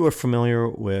 If you are familiar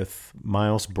with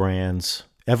Miles Brand's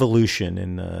evolution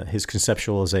in his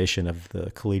conceptualization of the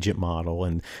collegiate model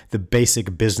and the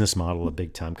basic business model of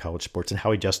big-time college sports and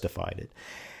how he justified it,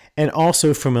 and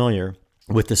also familiar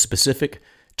with the specific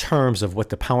terms of what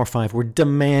the Power Five were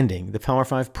demanding, the Power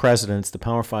Five presidents, the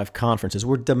Power Five conferences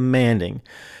were demanding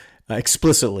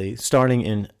explicitly starting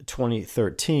in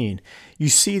 2013, you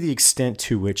see the extent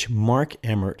to which Mark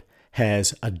Emmert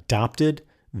has adopted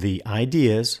the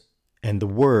ideas and the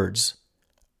words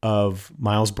of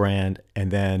Miles Brand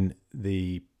and then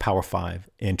the Power Five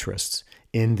interests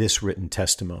in this written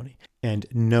testimony. And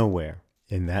nowhere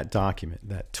in that document,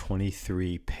 that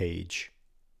 23-page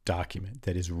document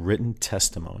that is written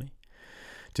testimony,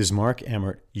 does Mark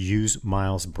Emmert use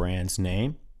Miles Brand's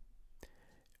name,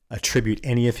 attribute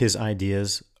any of his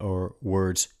ideas or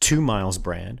words to Miles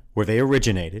Brand, where they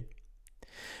originated,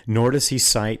 nor does he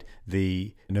cite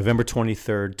the November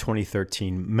 23rd,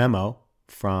 2013 memo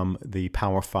from the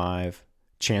Power Five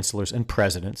chancellors and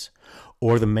presidents,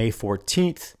 or the May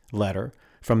 14th letter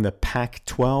from the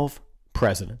Pac-12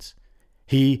 presidents.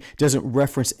 He doesn't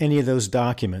reference any of those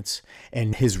documents,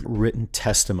 and his written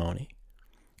testimony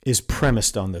is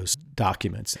premised on those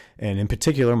documents. And in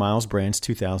particular, Miles Brand's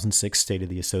 2006 State of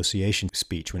the Association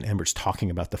speech, when Emmert's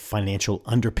talking about the financial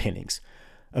underpinnings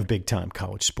of big-time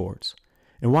college sports.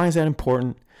 And why is that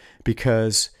important?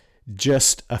 Because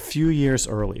just a few years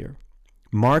earlier,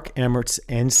 Mark Emmert's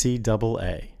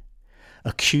NCAA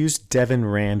accused Devin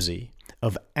Ramsey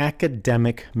of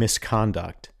academic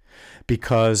misconduct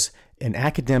because an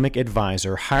academic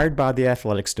advisor hired by the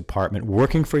athletics department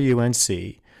working for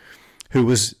UNC, who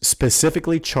was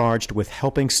specifically charged with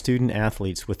helping student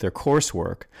athletes with their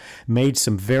coursework, made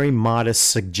some very modest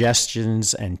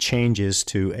suggestions and changes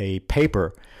to a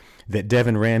paper that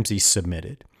Devin Ramsey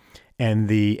submitted. And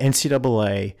the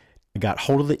NCAA got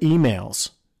hold of the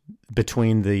emails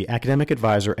between the academic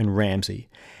advisor and Ramsey,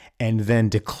 and then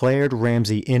declared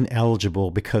Ramsey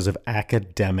ineligible because of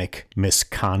academic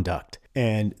misconduct.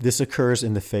 And this occurs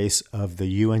in the face of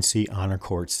the UNC Honor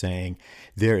Court saying,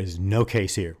 there is no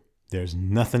case here. There's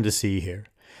nothing to see here.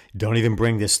 Don't even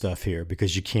bring this stuff here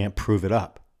because you can't prove it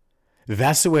up.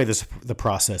 That's the way the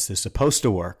process is supposed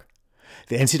to work.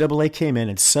 The NCAA came in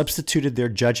and substituted their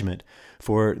judgment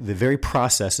for the very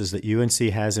processes that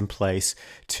UNC has in place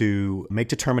to make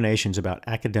determinations about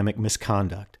academic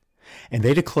misconduct. And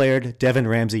they declared Devin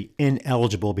Ramsey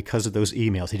ineligible because of those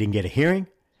emails. He didn't get a hearing.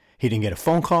 He didn't get a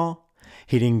phone call.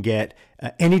 He didn't get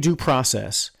any due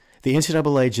process. The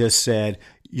NCAA just said,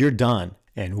 you're done.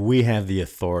 And we have the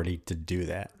authority to do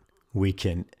that. We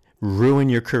can ruin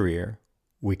your career.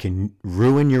 We can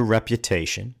ruin your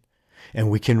reputation. And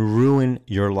we can ruin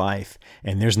your life.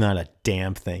 And there's not a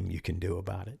damn thing you can do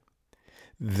about it.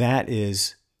 That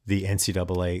is the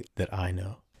NCAA that I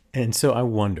know. And so I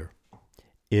wonder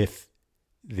if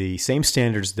the same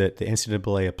standards that the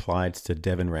NCAA applied to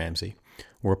Devin Ramsey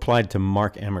were applied to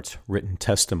Mark Emmert's written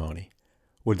testimony,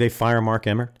 would they fire Mark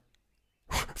Emmert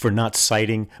for not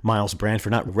citing Miles Brand, for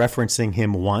not referencing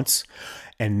him once,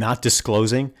 and not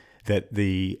disclosing that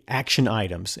the action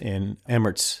items in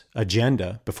Emmert's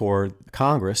agenda before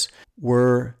Congress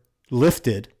were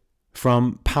lifted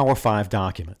from Power Five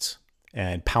documents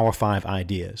and Power Five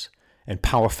ideas and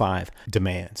Power Five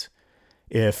demands?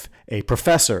 If a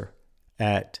professor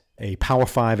at a Power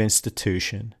Five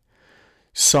institution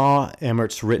saw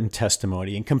Emmert's written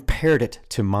testimony and compared it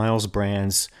to Miles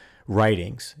Brand's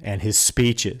writings and his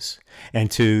speeches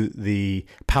and to the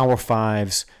Power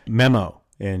Five's memo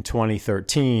in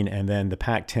 2013 and then the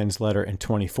Pac-10's letter in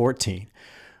 2014,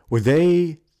 would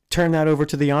they turn that over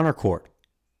to the Honor Court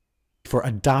for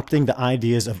adopting the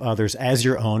ideas of others as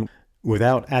your own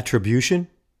without attribution?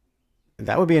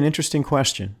 That would be an interesting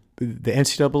question. The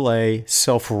NCAA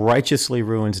self-righteously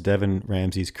ruins Devin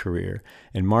Ramsey's career,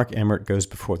 and Mark Emmert goes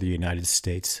before the United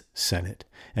States Senate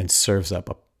and serves up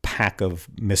a pack of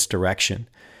misdirection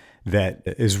that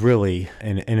is really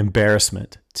an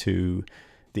embarrassment to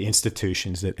the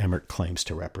institutions that Emmert claims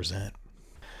to represent.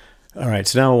 All right,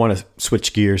 so now I want to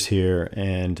switch gears here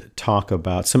and talk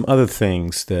about some other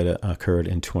things that occurred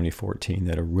in 2014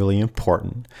 that are really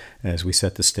important as we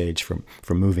set the stage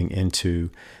for moving into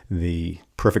the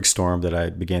perfect storm that I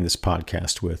began this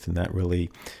podcast with, and that really,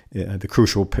 the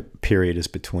crucial period is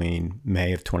between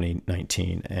May of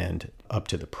 2019 and up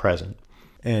to the present.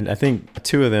 And I think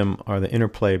two of them are the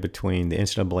interplay between the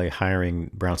NCAA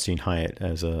hiring Brownstein Hyatt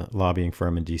as a lobbying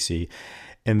firm in D.C.,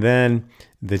 and then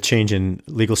the change in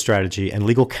legal strategy and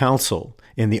legal counsel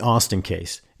in the Austin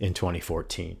case in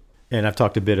 2014. And I've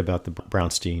talked a bit about the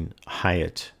Brownstein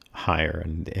Hyatt hire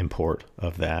and the import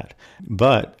of that.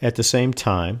 But at the same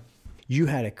time, you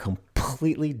had a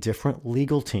completely different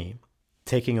legal team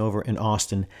taking over in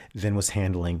Austin than was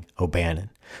handling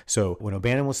O'Bannon. So when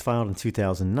O'Bannon was filed in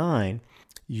 2009,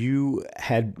 you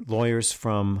had lawyers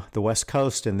from the West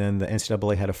Coast, and then the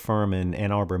NCAA had a firm in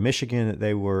Ann Arbor, Michigan that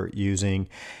they were using.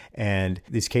 And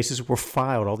these cases were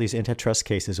filed, all these antitrust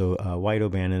cases, White,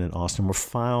 O'Bannon, and Austin, were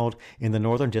filed in the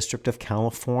Northern District of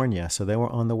California. So they were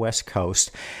on the West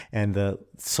Coast, and the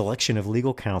selection of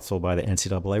legal counsel by the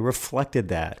NCAA reflected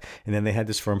that. And then they had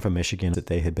this firm from Michigan that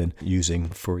they had been using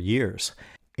for years.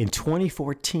 In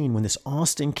 2014, when this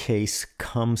Austin case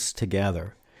comes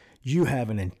together, you have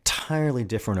an entirely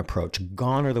different approach.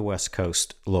 Gone are the West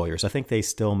Coast lawyers. I think they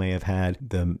still may have had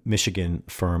the Michigan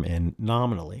firm in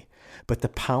nominally. But the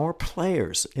power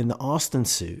players in the Austin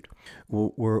suit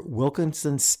were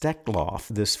Wilkinson Steckloff,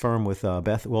 this firm with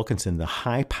Beth Wilkinson, the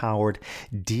high-powered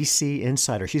D.C.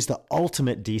 insider. She's the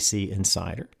ultimate D.C.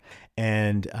 insider.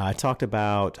 And I talked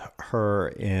about her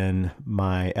in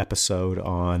my episode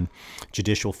on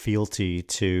judicial fealty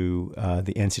to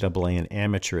the NCAA and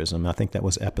amateurism. I think that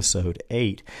was episode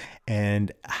 8,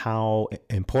 and how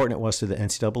important it was to the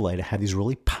NCAA to have these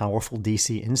really powerful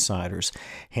DC insiders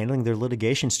handling their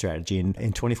litigation strategy. And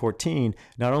in 2014,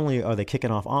 not only are they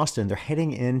kicking off Austin, they're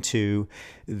heading into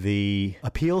the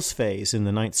appeals phase in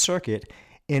the Ninth Circuit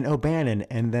in O'Bannon,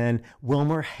 and then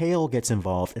Wilmer Hale gets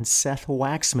involved, and Seth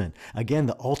Waxman, again,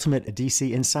 the ultimate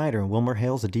D.C. insider, and Wilmer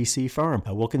Hale's a D.C. firm.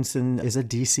 Wilkinson is a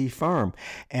D.C. firm,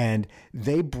 and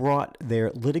they brought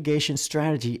their litigation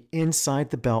strategy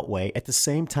inside the Beltway at the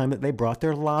same time that they brought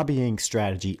their lobbying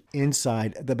strategy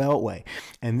inside the Beltway.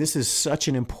 And this is such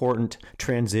an important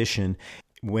transition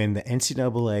when the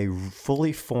NCAA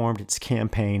fully formed its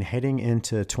campaign heading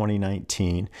into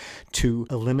 2019 to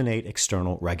eliminate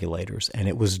external regulators. And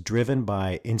it was driven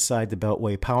by inside the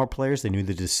Beltway power players. They knew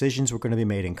the decisions were going to be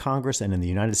made in Congress and in the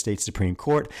United States Supreme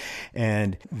Court.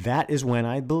 And that is when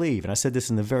I believe, and I said this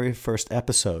in the very first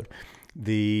episode,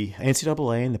 the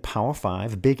NCAA and the Power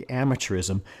Five, big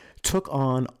amateurism, took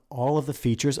on all of the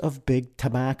features of big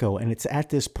tobacco. And it's at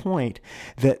this point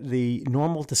that the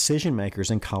normal decision makers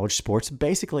in college sports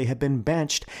basically have been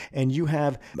benched, and you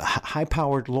have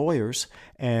high-powered lawyers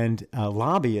and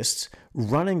lobbyists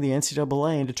running the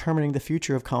NCAA and determining the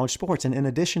future of college sports. And in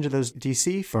addition to those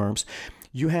DC firms,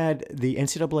 you had the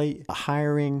NCAA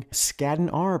hiring Skadden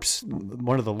Arps,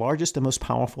 one of the largest and most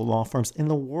powerful law firms in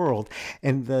the world,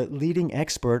 and the leading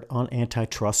expert on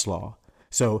antitrust law.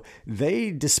 So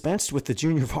they dispensed with the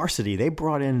junior varsity. They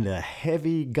brought in the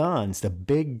heavy guns, the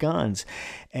big guns,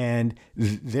 and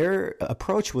their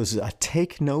approach was a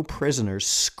take no prisoners,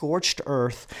 scorched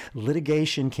earth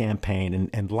litigation campaign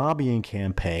and lobbying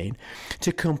campaign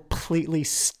to completely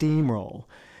steamroll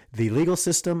the legal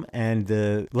system and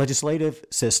the legislative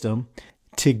system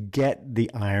to get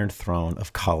the Iron Throne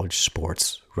of college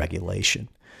sports regulation.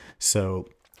 So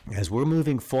as we're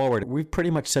moving forward, we've pretty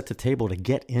much set the table to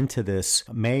get into this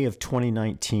May of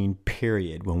 2019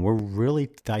 period when we're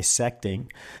really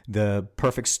dissecting the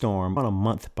perfect storm on a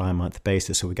month-by-month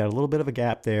basis. So we got a little bit of a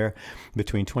gap there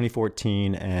between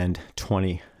 2014 and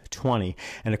 2020.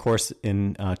 And of course,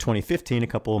 in 2015, a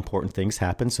couple important things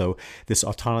happened. So this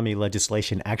autonomy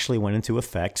legislation actually went into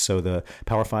effect. So the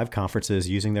Power Five conferences,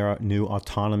 using their new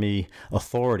autonomy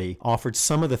authority, offered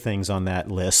some of the things on that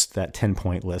list, that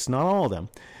 10-point list, not all of them,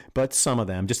 but some of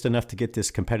them, just enough to get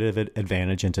this competitive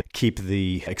advantage and to keep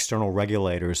the external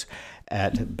regulators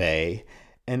at bay.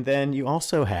 And then you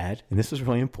also had, and this was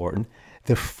really important,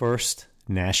 the first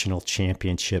national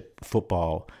championship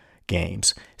football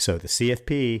games. So the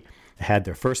CFP had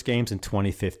their first games in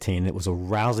 2015. It was a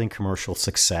rousing commercial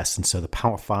success. And so the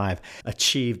Power Five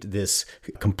achieved this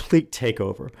complete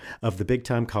takeover of the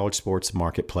big-time college sports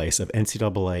marketplace of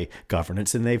NCAA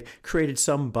governance. And they've created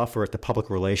some buffer at the public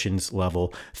relations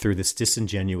level through this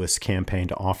disingenuous campaign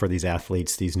to offer these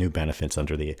athletes these new benefits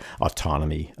under the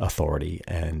autonomy authority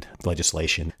and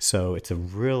legislation. So it's a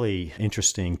really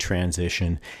interesting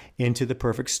transition into the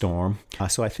perfect storm.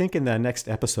 So I think in the next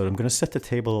episode, I'm going to set the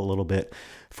table a little bit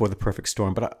for the perfect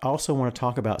storm, but I also want to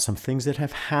talk about some things that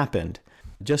have happened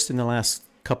just in the last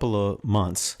couple of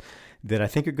months that I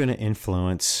think are going to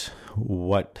influence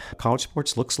what college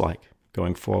sports looks like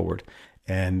going forward.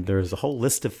 And there's a whole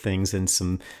list of things and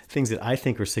some things that I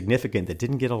think are significant that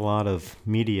didn't get a lot of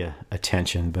media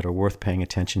attention but are worth paying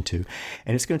attention to.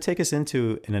 And it's going to take us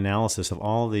into an analysis of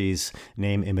all these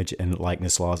name, image, and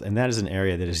likeness laws. And that is an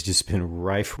area that has just been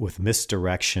rife with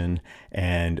misdirection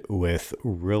and with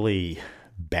really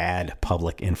bad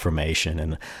public information.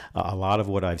 And a lot of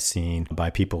what I've seen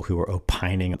by people who are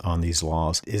opining on these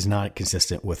laws is not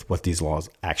consistent with what these laws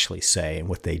actually say and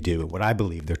what they do and what I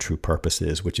believe their true purpose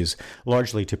is, which is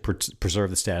largely to preserve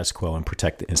the status quo and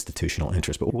protect the institutional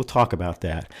interest. But we'll talk about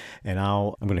that. And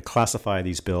I'm going to classify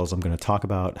these bills. I'm going to talk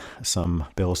about some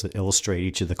bills that illustrate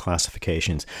each of the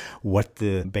classifications, what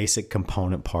the basic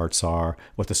component parts are,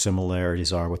 what the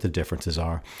similarities are, what the differences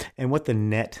are, and what the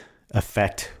net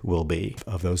effect will be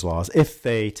of those laws if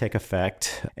they take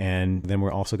effect. And then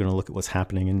we're also going to look at what's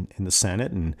happening in the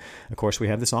Senate. And of course, we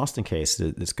have this Austin case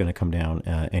that's going to come down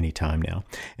any time now.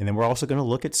 And then we're also going to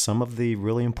look at some of the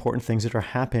really important things that are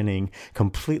happening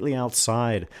completely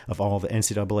outside of all the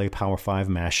NCAA Power 5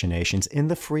 machinations in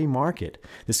the free market.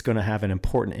 This is going to have an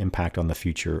important impact on the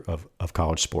future of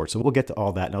college sports. So we'll get to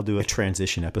all that, and I'll do a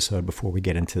transition episode before we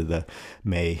get into the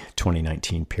May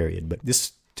 2019 period. But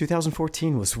this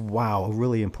 2014 was, a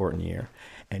really important year.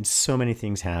 And so many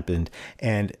things happened.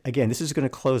 And again, this is going to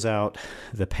close out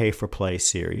the Pay for Play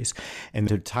series. And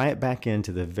to tie it back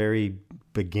into the very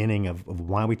beginning of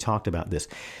why we talked about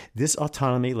this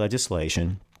autonomy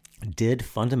legislation did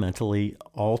fundamentally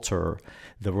alter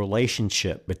the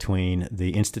relationship between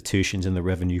the institutions and the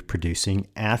revenue-producing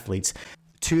athletes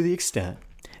to the extent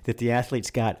that the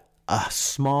athletes got a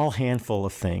small handful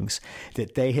of things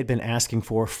that they had been asking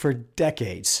for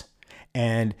decades.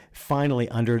 And finally,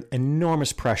 under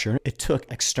enormous pressure, it took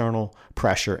external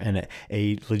pressure and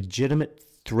a legitimate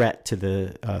threat to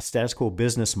the status quo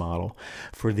business model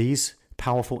for these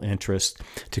powerful interests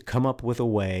to come up with a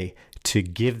way to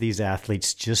give these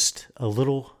athletes just a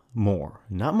little more.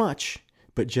 Not much,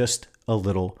 but just a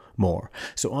little more.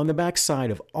 So on the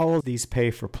backside of all of these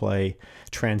pay-for-play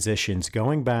transitions,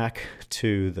 going back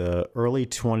to the early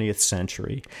 20th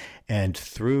century and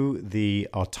through the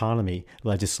autonomy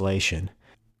legislation,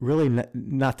 really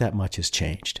not that much has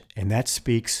changed. And that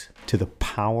speaks to the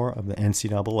power of the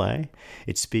NCAA.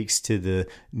 It speaks to the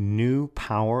new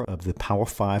power of the Power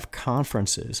 5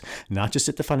 conferences, not just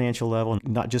at the financial level,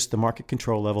 not just the market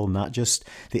control level, not just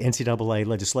the NCAA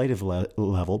legislative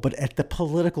level, but at the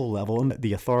political level and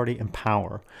the authority and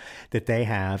power that they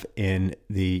have in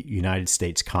the United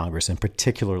States Congress, and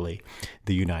particularly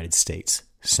the United States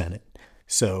Senate.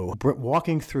 So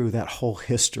walking through that whole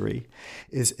history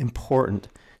is important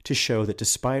to show that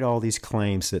despite all these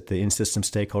claims that the in-system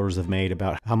stakeholders have made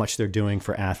about how much they're doing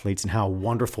for athletes and how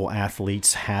wonderful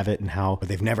athletes have it and how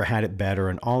they've never had it better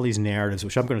and all these narratives,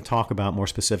 which I'm going to talk about more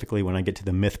specifically when I get to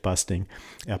the myth-busting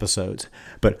episodes.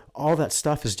 But all that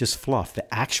stuff is just fluff.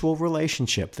 The actual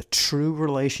relationship, the true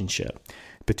relationship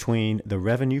between the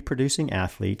revenue-producing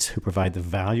athletes who provide the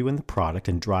value in the product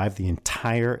and drive the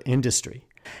entire industry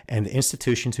and the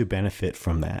institutions who benefit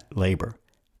from that labor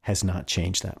has not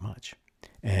changed that much.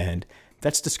 And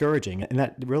that's discouraging. And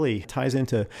that really ties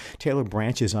into Taylor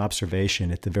Branch's observation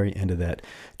at the very end of that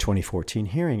 2014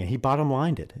 hearing. And he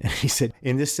bottom-lined it. And he said,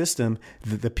 in this system,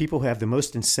 the people who have the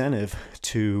most incentive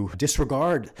to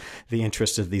disregard the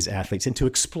interests of these athletes and to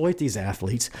exploit these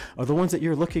athletes are the ones that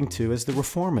you're looking to as the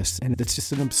reformists. And it's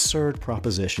just an absurd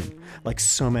proposition, like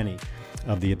so many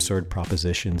of the absurd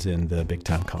propositions in the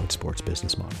big-time college sports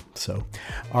business model. So,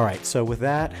 all right. So with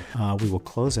that, we will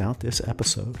close out this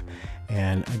episode.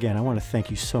 And again, I want to thank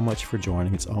you so much for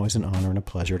joining. It's always an honor and a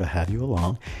pleasure to have you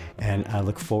along. And I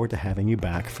look forward to having you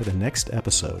back for the next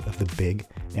episode of the Big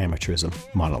Amateurism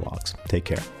Monologues. Take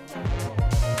care.